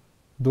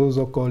those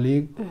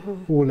colleagues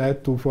who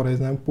like to, for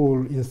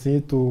example,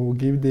 instead to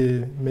give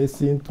the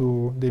medicine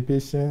to the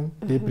patient,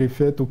 they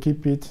prefer to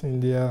keep it in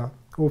their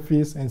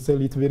office and sell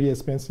it very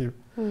expensive.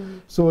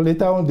 So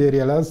later on they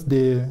realized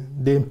the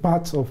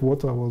impact of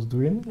what I was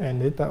doing,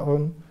 and later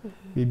on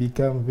we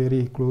became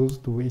very close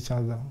to each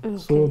other.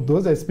 So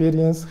those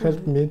experiences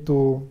helped me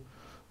to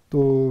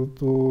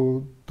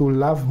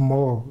love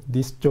more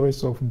this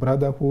choice of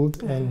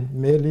brotherhood, and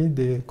mainly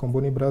the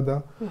Comboni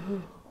brother,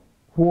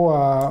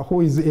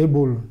 who is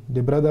able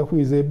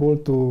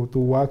to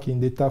work in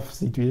the tough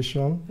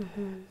situation,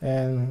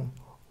 and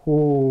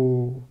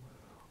who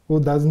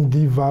doesn't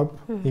give up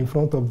in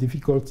front of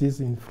difficulties,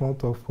 in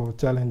front of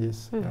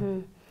challenges.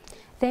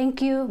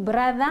 Thank you,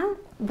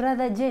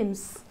 Brother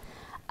James.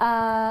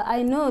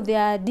 I know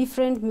there are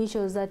different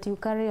missions that you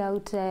carry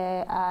out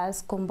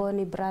as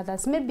Comboni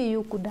brothers. Maybe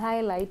you could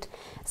highlight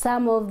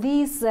some of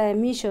these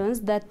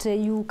missions that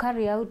you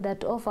carry out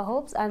that offer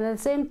hopes, and at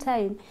the same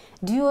time,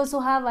 do you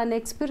also have an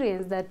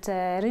experience that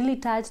really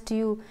touched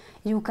you?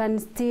 You can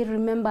still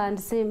remember and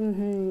say,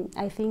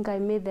 I think I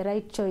made the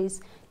right choice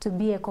to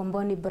be a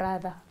Comboni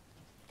brother.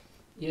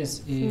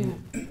 Yes, we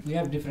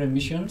have different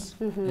missions,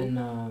 and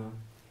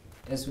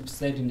as we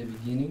said in the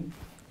beginning,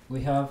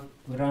 we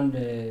run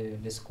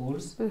the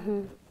schools,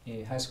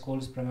 high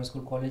schools, primary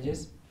school,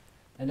 colleges,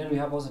 and then we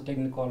have also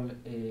technical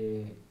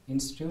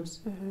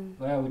institutes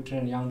where we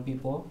train young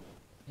people,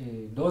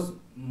 those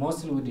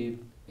mostly with the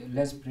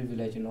less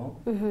privilege,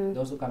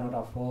 those who cannot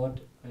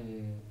afford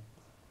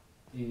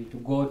to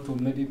go to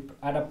maybe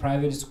other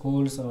private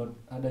schools or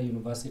other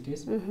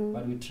universities,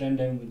 but we train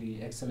them with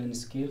the excellent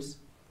skills.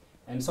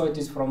 And so it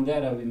is from there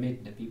that we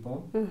meet the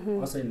people.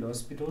 Also in the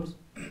hospitals,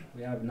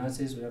 we have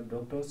nurses, we have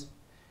doctors.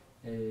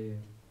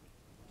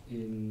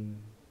 In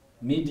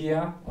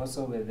media,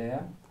 also we're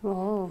there.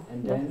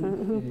 And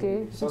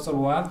then social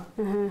work,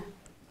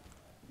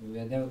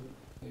 we're there.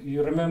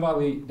 You remember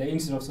the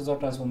Institute of Social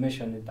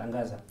Transformation in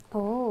Tangaza.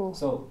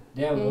 So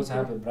there we also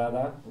have a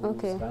brother who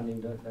is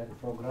running that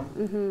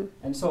program.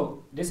 And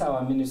so these are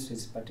our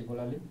ministries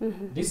particularly.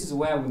 This is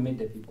where we meet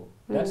the people.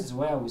 That is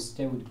where we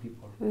stay with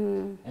people.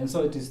 And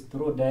so it is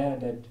through there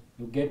that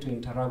you get to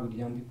interact with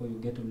young people, you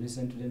get to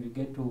listen to them, you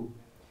get to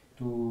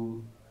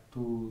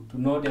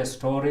know their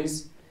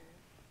stories.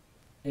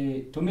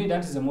 To me,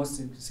 that is the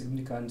most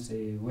significant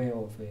way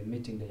of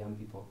meeting the young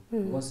people.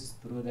 Because it's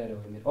through there that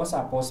we meet. Also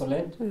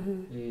apostolate,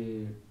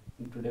 in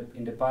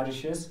the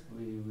parishes,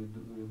 we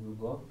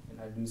go, in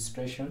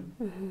administration.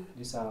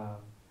 These are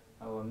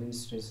our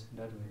ministries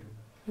that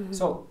we do.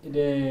 So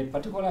the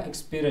particular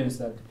experience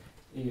that,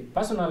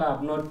 personally I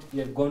have not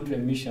yet gone to a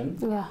mission,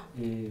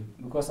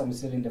 because I'm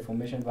still in the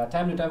formation, but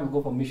time to time we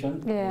go for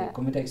mission,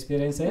 community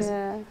experiences.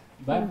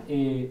 But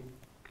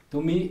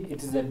to me,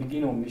 it is the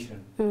beginning of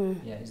mission.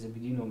 It's the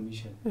beginning of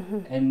mission.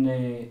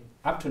 And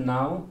up to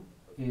now,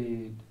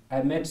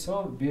 I met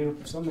so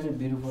many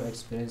beautiful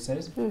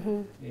experiences,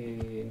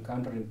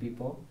 encountering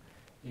people.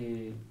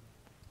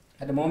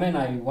 At the moment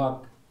I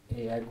work,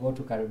 I go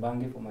to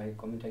Kariobangi for my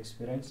community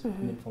experience, I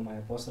mean for my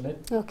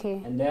apostolate.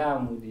 Okay. And there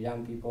I'm with the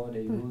young people,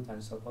 the youth,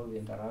 and so forth. We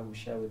interact, we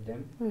share with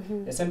them.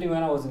 The same thing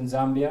when I was in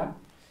Zambia,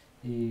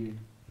 in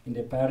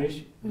the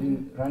parish,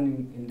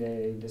 running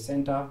in the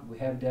center we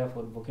have there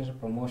for vocational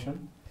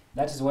promotion.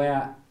 That is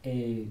where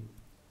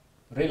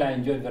really I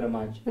enjoy very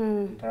much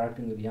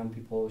interacting with young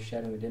people,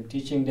 sharing with them,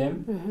 teaching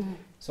them.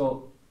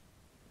 So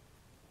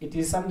it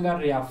is something that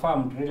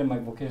reaffirmed really my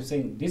vocation,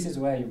 saying this is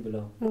where you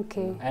belong.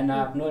 Okay. And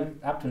I've not,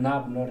 up to now,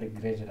 I've not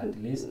regretted, at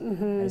least.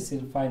 I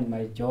still find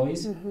my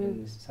joys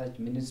in such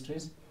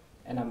ministries,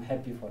 and I'm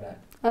happy for that.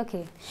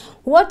 Okay.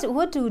 What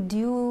would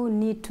you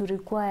need to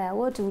require?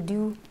 What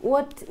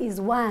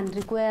is one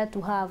required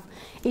to have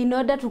in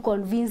order to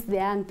convince the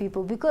young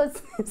people?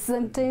 Because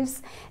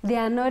sometimes they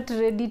are not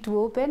ready to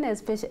open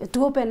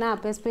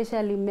up,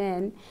 especially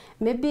men.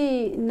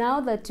 Maybe now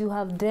that you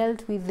have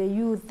dealt with the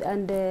youth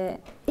and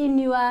in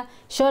your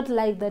short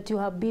life that you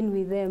have been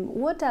with them,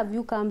 what have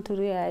you come to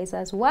realize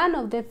as one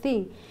of the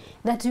things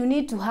that you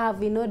need to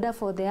have in order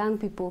for the young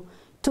people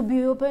to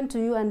be open to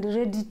you and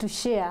ready to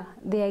share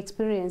their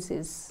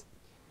experiences?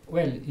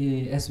 Well,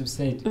 as you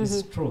said,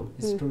 it's true.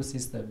 It's true,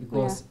 sister,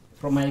 because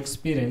from my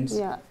experience,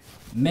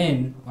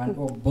 men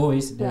or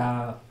boys, they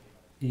are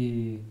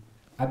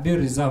a bit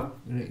reserved,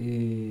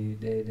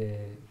 the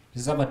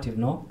reservative,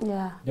 no?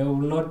 Yeah.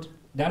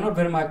 They are not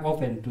very much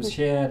open to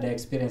share their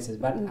experiences,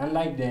 but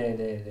unlike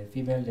the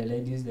female, the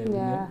ladies, the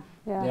women,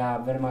 they are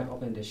very much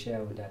open to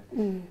share with that.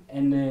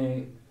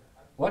 And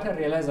what I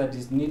realized that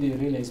is needed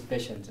really is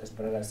patience, as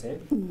brother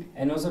said,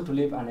 and also to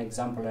live an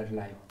exemplary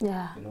life.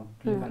 Yeah. You know,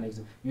 to live an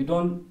example. You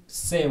don't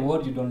say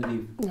what you don't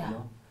live. Yeah. You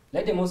know,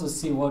 let them also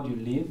see what you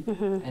live,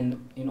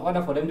 and in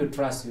order for them to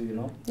trust you, you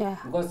know,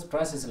 because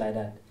trust is like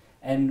that.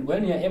 And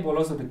when you are able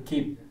also to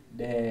keep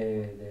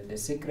the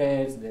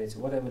secrets,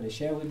 whatever they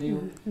share with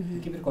you,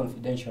 you keep it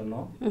confidential,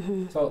 no.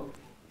 So,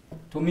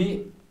 to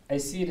me, I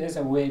see it as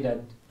a way that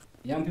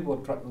young people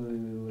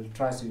will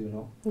trust you, you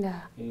know,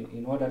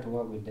 in order to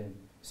work with them.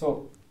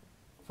 So,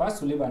 first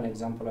to live an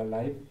exemplary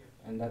life,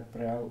 and that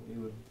prayer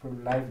you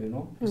will life, you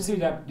know, to see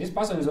that this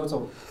person is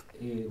also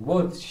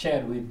worth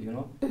shared with, you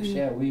know,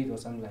 share with or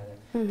something like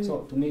that.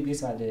 So, to me,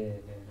 these are the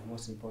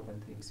most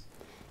important things.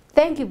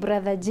 Thank you,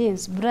 Brother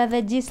James.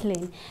 Brother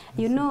Ghislaine,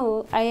 you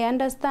know, I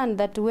understand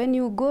that when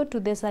you go to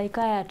the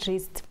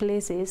psychiatrist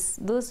places,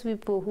 those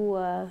people who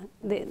are,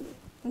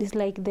 it's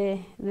like the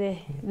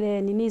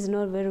Nini is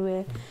not very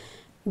well,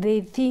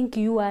 they think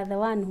you are the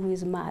one who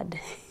is mad.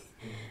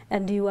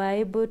 And you are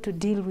able to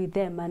deal with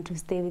them and to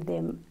stay with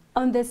them.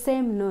 On the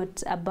same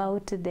note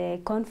about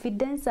the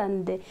confidence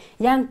and the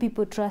young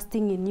people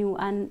trusting in you,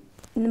 and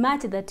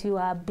much that you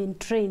have been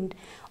trained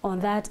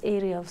on that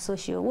area of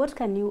social, what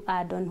can you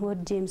add on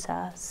what James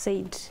has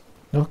said?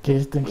 Okay,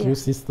 thank you,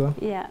 sister.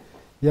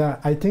 Yeah,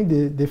 I think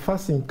the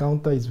first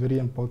encounter is very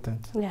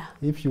important. Yeah.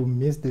 If you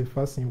miss the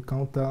first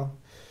encounter,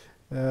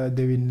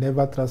 they will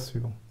never trust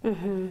you.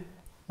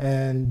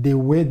 And the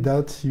way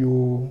that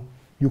you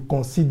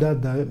consider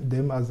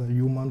them as a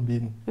human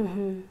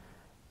being.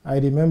 I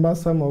remember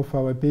some of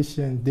our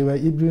patients, they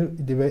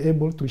were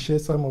able to share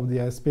some of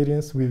their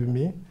experience with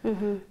me,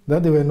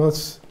 that they were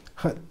not,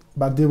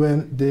 but they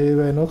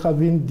were not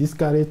having this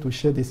courage to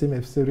share the same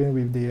experience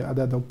with the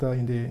other doctor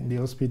in the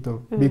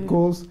hospital,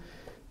 because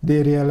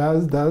they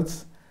realized that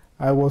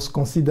I was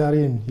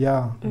considering,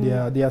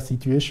 their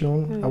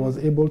situation. I was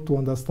able to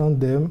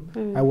understand them.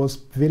 I was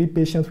very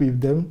patient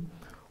with them.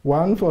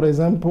 One, for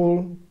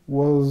example,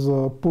 was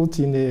put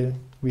in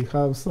we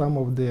have some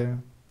of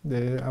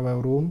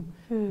our room.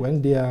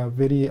 When they are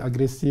very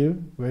aggressive,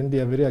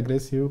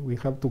 we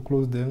have to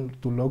close them,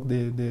 to lock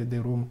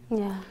the room.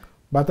 Yeah.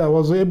 But I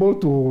was able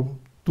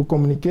to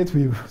communicate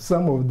with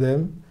some of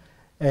them,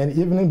 and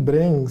even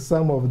bring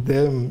some of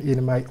them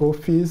in my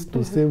office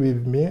to stay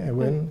with me. And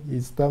when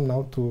it's time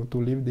now to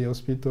leave the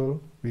hospital,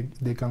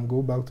 they can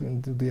go back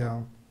into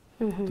their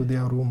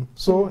room.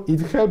 So it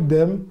helped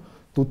them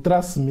to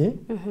trust me.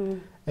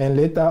 And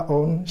later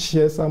on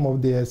share some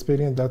of the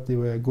experience that they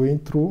were going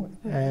through,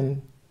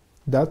 and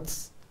that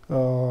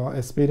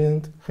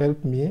experience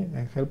helped me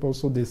and helped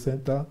also the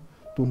center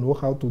to know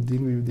how to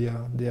deal with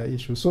their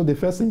issues. So the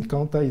first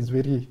encounter is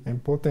very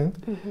important,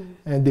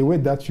 and the way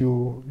that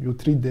you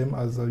treat them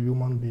as a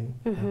human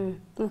being.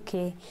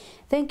 Okay,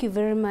 thank you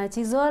very much.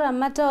 It's all a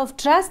matter of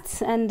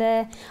trust,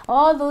 and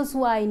all those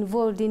who are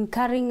involved in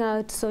carrying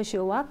out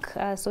social work,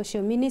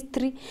 social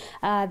ministry,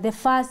 the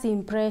first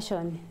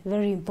impression,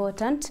 very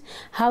important.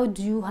 How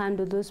do you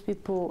handle those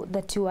people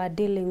that you are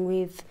dealing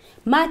with?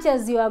 Much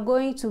as you are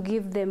going to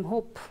give them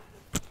hope,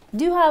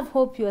 do you have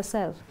hope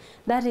yourself?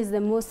 That is the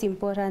most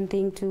important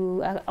thing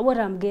to what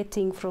I'm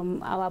getting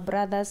from our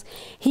brothers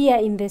here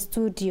in the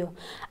studio.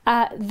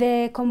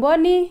 The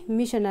Comboni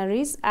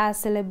Missionaries are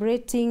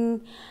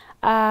celebrating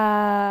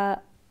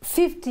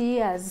 50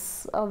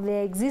 years of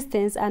their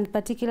existence, and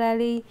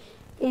particularly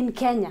in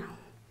Kenya.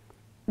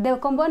 The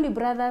Comboni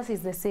brothers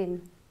is the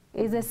same.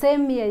 It's the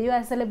same year. You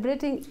are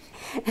celebrating.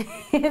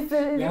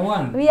 We are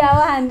one. We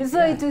are one. So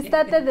Yeah. it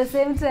started at the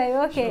same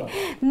time. Okay.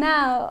 Sure.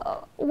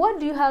 Now, what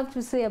do you have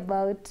to say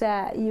about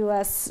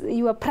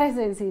your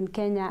presence in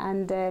Kenya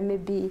and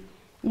maybe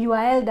your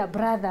elder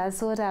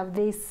brothers? What have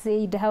they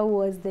said? How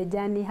was the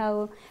journey?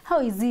 How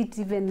is it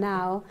even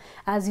now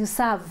as you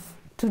serve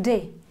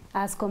today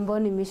as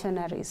Comboni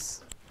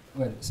missionaries?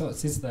 Well, so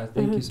sister,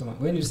 thank you so much.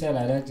 When you say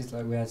like that, it's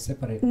like we are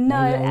separate. No,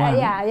 When we are one.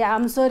 yeah,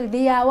 I'm sorry,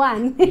 they are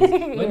one. Yes.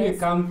 When Yes. we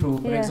come to,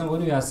 for Yeah. example,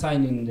 when we are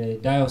signed in the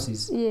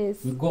diocese,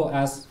 Yes. we go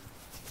as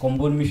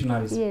Comboni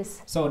missionaries.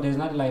 Yes. So there's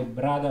not like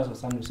brothers or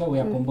something. So we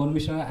are Comboni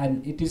missionaries,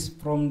 and it is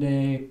from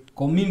the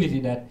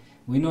community that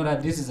we know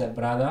that this is a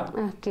brother,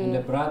 Okay. and the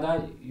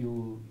brother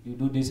you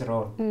do this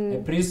role.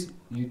 A priest,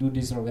 you do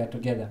this role. We are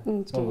together, so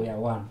Okay. we are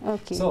one.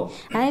 Okay. So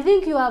And I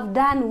think you have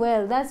done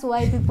well. That's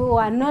why people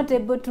were not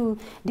able to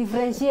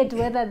differentiate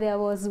whether there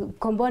was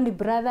Comboni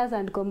brothers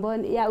and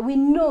Comboni. Yeah, we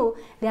know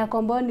they are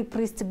Comboni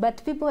priests,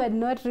 but people had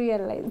not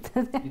realized.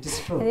 it is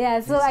true.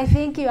 Yeah, so Yes. I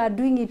think you are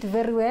doing it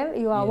very well.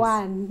 You are Yes.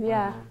 one.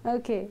 Yeah.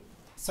 Okay.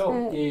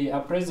 So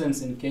our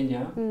presence in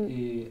Kenya,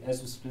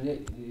 as we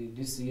split,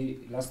 this year,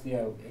 last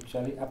year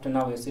actually, up to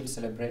now we're still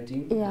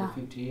celebrating Yeah.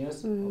 the 50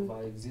 years of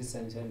our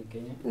existence in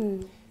Kenya.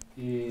 Mm.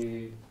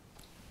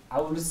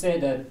 I would say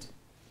that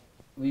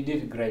we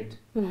did great.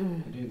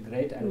 Mhm. We did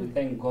great, and we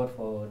thank God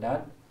for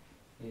that.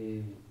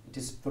 It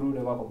is through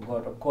the work of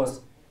God. Of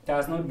course, it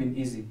has not been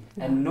easy.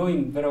 And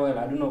knowing very well,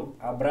 I don't know,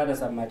 our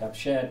brothers might have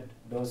shared,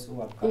 those who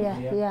have come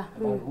here,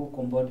 about who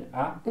Comboni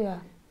are. Yeah.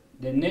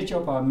 The nature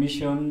of our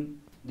mission,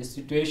 the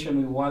situation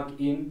we work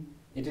in,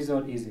 it is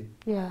not easy.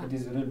 Yeah. It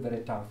is really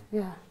very tough.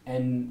 Yeah.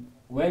 And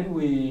when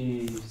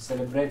we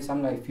celebrate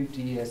something like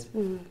 50 years,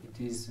 it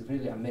is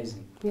really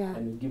amazing. Yeah.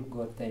 And we give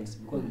God thanks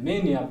because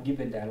many have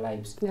given their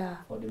lives Yeah.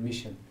 for the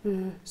mission.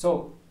 Mm.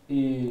 So,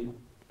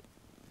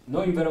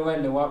 knowing very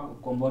well the work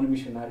of Comboni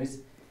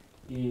missionaries,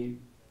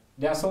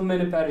 there are so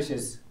many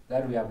parishes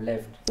that we have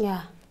left.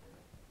 Yeah.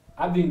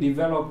 Having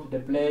developed the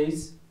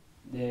place,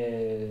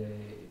 the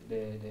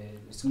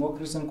small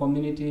Christian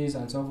communities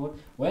and so forth,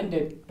 when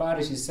the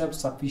parish is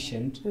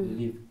self-sufficient, we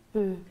leave.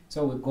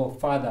 So we go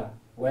further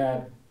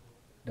where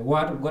the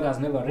word of God has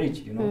never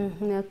reached, you know.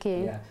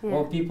 Okay. Yeah.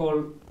 Or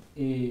people,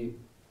 the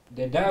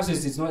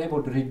diocese is not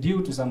able to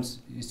reduce to some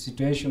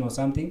situation or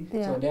something,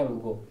 so there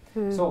we go.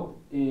 So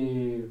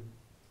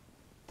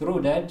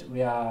through that,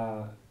 we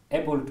are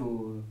able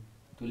to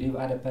leave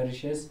other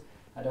parishes,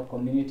 other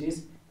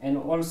communities, and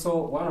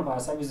also one of our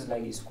services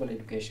like school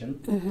education,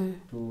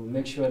 to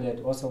make sure that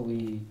also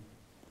we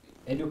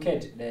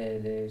educate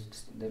the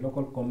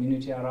local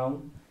community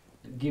around,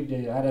 give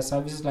the other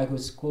services like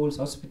schools,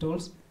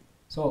 hospitals.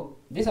 So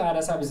these are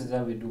other services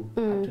that we do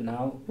up to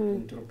now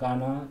in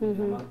Turkana, in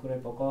Namakure,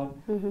 Pokot.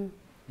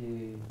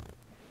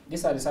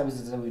 These are the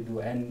services that we do,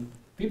 and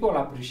people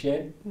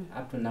appreciate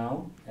up to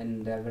now,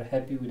 and they're very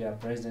happy with their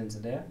presence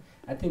there.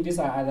 I think these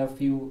are other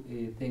few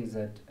things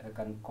that I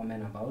can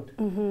comment about.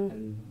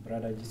 And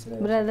Brother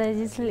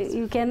Gisle,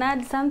 you can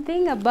add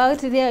something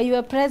about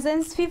your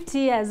presence. 50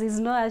 years is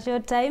not a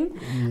short time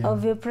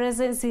of your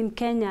presence in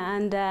Kenya,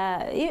 and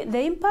the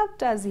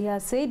impact, as he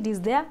has said,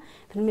 is there.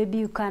 And maybe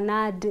you can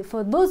add,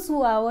 for those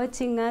who are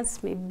watching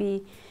us,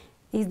 maybe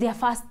it's their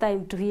first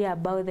time to hear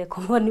about the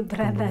Comboni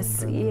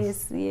brothers.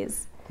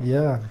 Yes.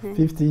 Yeah,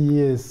 50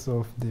 years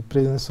of the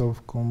presence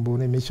of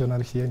Comboni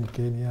missionaries here in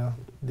Kenya.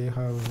 They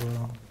have,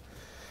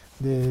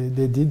 they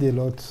did a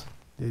lot.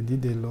 They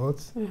did a lot.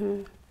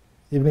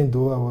 Even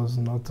though I was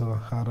not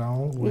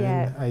around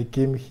when I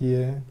came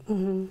here.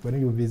 When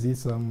you visit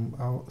some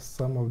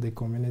of the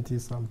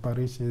communities, some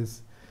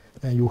parishes,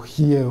 and you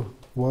hear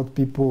what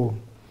people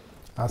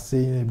are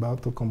saying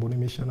about the Comboni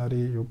missionary,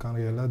 you can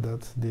realize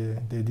that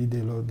they did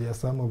a lot. There are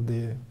some of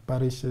the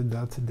parishes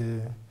that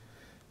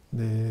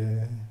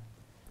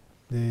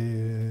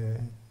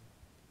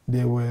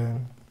they were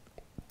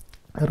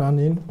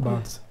running,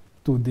 but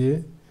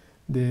today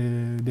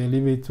they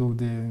leave it to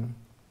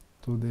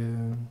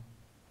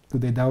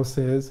the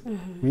diocese,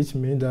 which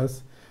means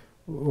that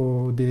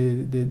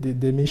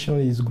the mission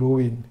is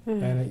growing.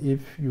 And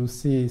if you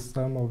see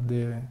some of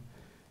the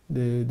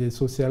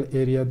social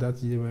area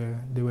that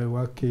they were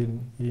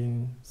working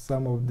in,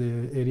 some of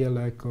the area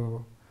like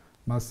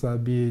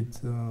Masabit,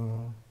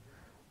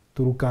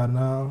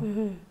 Turkana,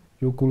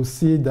 you could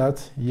see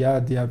that they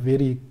are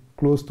very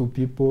close to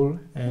people,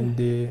 and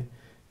they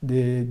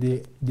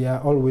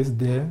are always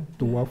there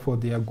to work for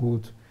their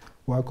good.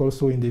 Work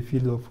also in the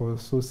field of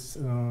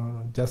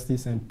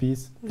justice and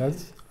peace.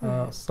 That's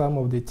some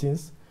of the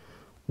things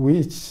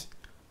which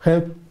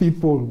help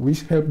people,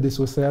 which help the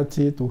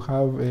society to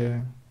have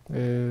a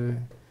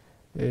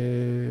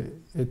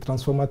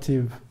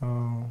transformative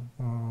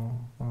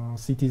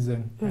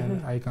citizen.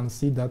 And I can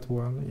see that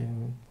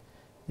one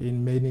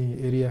in many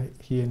areas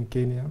here in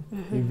Kenya,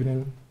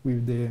 even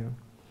with the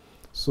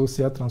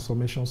social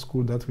transformation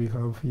school that we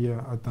have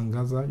here at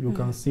Tangaza. You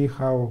can see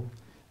how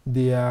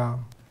they are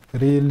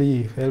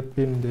really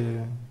helping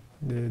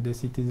the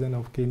citizen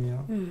of Kenya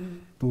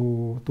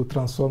to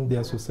transform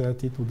their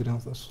society, to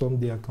transform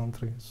their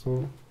country.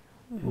 So,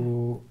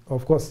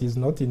 of course, it's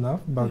not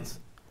enough, but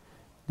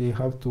they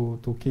have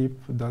to keep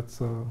that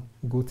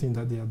good thing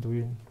that they are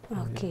doing.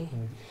 Okay.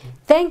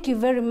 Thank you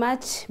very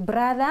much,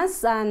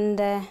 brothers.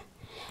 And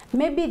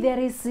maybe there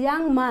is a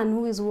young man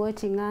who is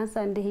watching us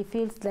and he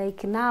feels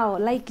like now,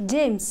 like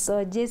James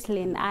or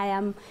Jesslyn, I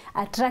am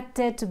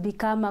attracted to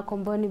become a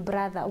Comboni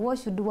brother. What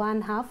should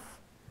one have?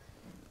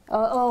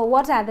 Or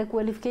what are the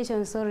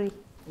qualifications? Sorry.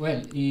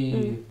 Well,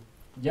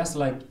 just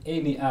like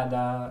any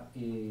other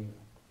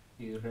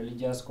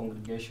religious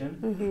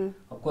congregation,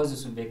 of course,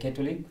 it should be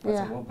Catholic,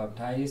 first of all,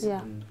 baptized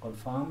and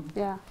confirmed.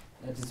 Yeah.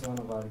 That is one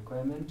of our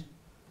requirements.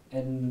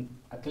 And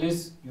at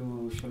least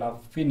you should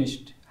have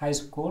finished high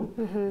school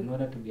in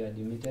order to be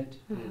admitted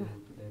to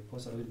the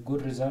post with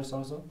good results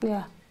also.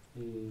 Yeah.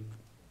 To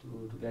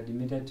be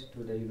admitted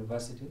to the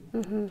university.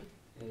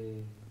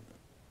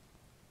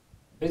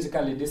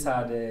 Basically, these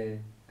are the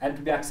and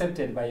to be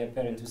accepted by your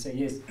parents to say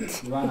yes,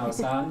 you want our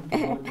son to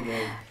go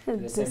to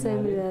the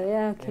seminary.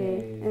 Yeah,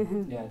 okay.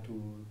 Yeah,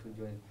 to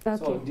join.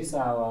 Okay. So these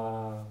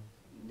are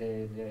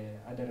the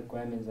other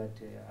requirements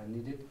that are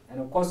needed, and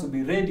of course to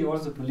be ready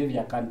also to leave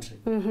your country.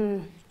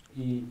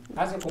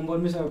 As a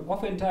Comboni mission,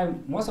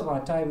 oftentimes most of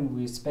our time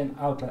we spend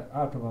out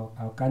of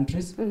our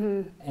countries,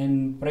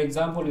 and for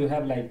example you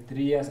have like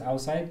 3 years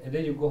outside, and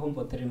then you go home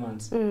for 3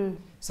 months.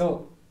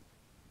 So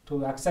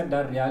to accept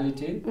that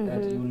reality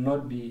that you will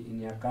not be in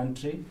your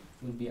country,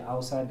 you will be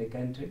outside the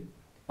country,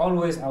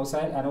 always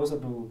outside, and also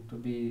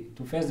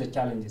to face the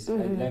challenges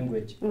like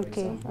language, for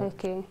example.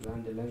 Okay.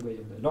 Learn the language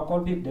of the local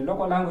people, the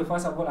local language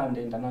first of all, and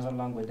the international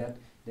language, that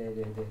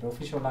the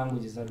official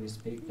languages that we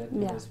speak, that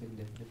people speak in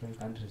the different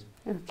countries.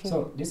 Okay.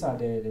 So these are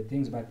the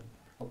things, but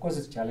of course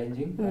it's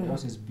challenging, but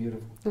also it's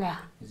beautiful. Yeah.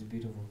 It's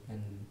beautiful,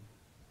 and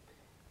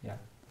yeah.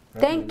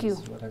 Thank you.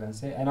 That's what I can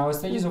say. And our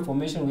stages of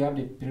formation, we have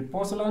the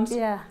pre-postulants.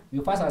 Yeah.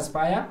 You first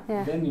aspire,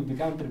 then you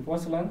become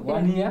pre-postulant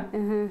 1 year,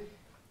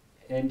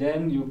 and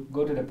then you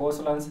go to the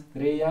postulants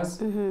 3 years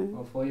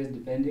or 4 years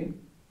depending.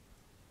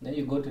 Then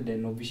you go to the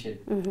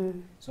novitiate.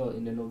 So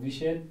in the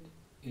novitiate,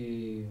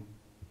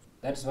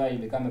 that's why you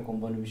become a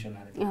Comboni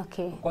missionary.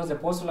 Okay. Of course, the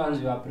postulants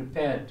you are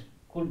prepared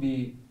could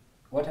be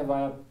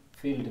whatever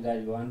field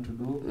that you want to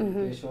do,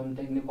 education,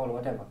 technical,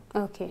 whatever.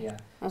 Okay. Yeah.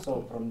 Okay.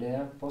 So from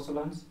there,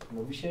 postulants,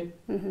 novitiate.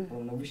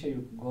 From novitiate,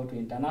 you go to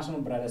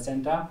International Brother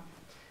Center,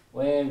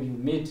 where you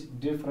meet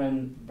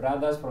different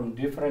brothers from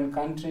different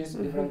countries,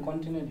 different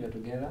continents. You're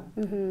together,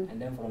 and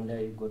then from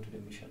there you go to the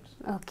missions.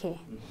 Okay.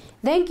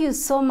 Thank you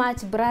so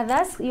much,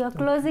 brothers. Your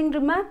closing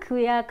remark.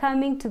 We are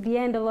coming to the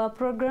end of our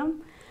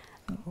program.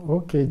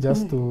 Okay,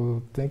 just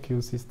to thank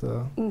you,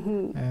 sister,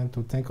 and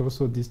to thank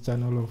also this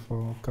channel of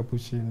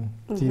Capuchin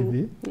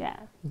TV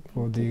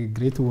for the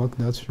great work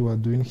that you are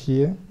doing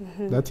here.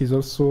 That is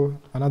also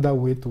another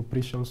way to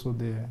preach also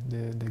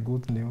the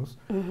good news,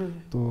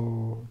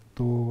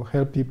 to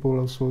help people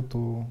also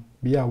to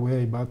be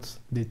aware about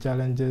the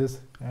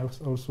challenges and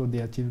also the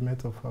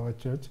achievement of our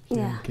church here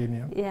in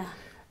Kenya. Yeah.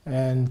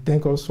 And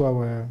thank also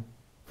our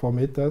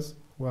formators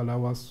who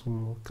allow us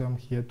to come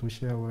here to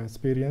share our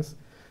experience.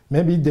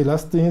 Maybe the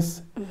last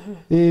things,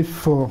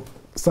 if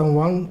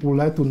someone would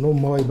like to know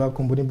more about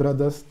Comboni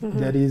Brothers,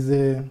 there is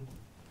the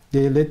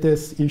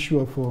latest issue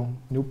of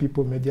New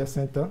People Media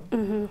Center,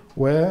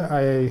 where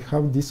I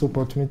have this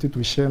opportunity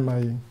to share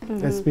my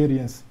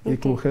experience.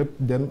 It could help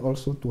them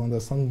also to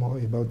understand more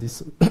about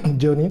this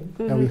journey.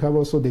 And we have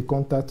also the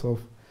contact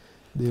of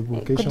the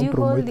vocation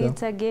promoter. Could you hold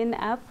it again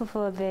up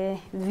for the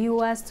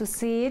viewers to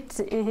see it?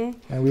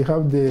 And we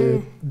have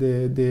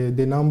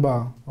the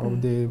number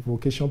of the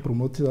vocation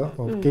promoter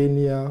of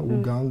Kenya,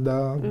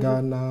 Uganda,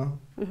 Ghana,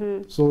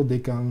 so they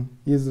can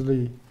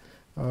easily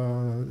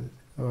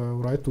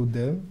write to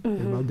them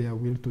about their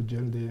will to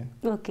join the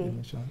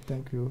mission.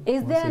 Thank you.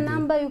 Is there a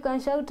number you can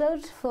shout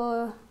out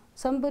for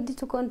somebody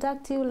to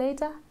contact you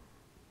later?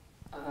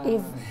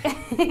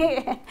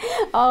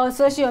 Or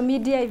social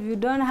media, if you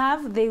don't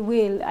have, they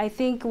will. I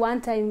think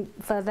one time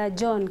Father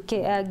John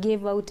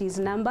gave out his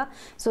number.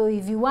 So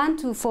if you want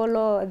to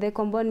follow the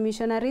Comboni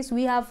missionaries,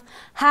 we have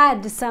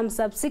had some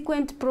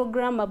subsequent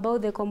program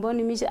about the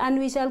Comboni mission, and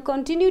we shall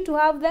continue to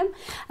have them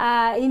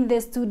in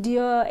the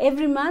studio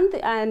every month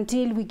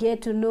until we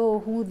get to know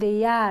who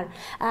they are.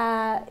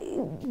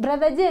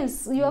 Brother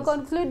James, your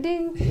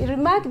concluding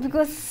remark,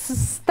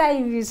 because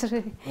time is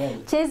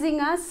chasing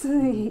us.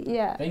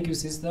 Yeah. Thank you,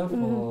 sister,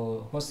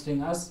 for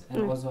hosting us,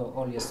 and also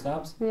all your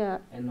staffs,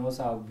 and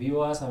also our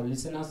viewers, our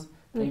listeners.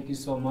 Thank you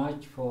so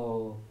much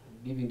for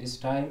giving this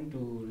time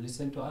to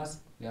listen to us.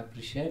 We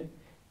appreciate,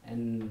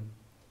 and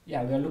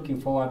yeah, we are looking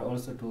forward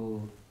also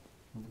to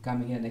We'll be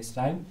coming here next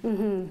time,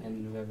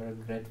 and we're very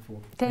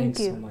grateful. Thank Thanks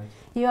you. so much.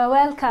 You are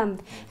welcome.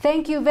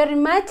 Thank you very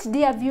much,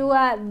 dear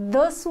viewer.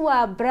 Those who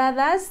are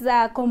brothers,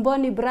 the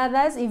Comboni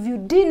brothers, if you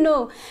didn't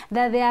know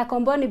that they are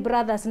Comboni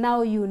brothers,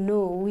 now you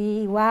know.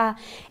 We were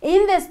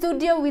in the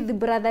studio with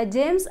Brother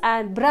James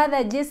and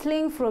Brother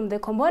Jesling from the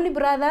Comboni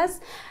brothers,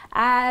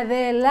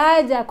 the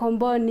larger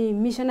Comboni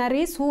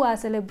missionaries who are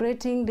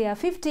celebrating their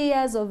 50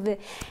 years of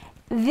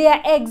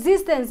their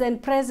existence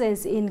and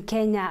presence in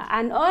Kenya.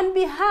 And on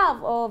behalf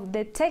of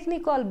the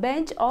technical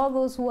bench, all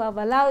those who have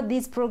allowed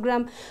this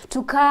program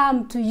to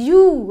come to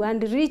you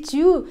and reach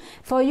you,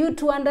 for you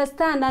to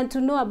understand and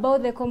to know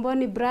about the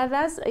Comboni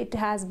brothers, it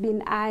has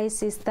been I,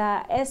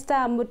 Sister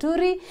Esther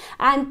Muturi.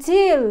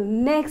 Until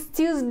next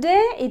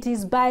Tuesday, it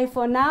is bye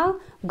for now.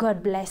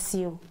 God bless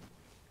you.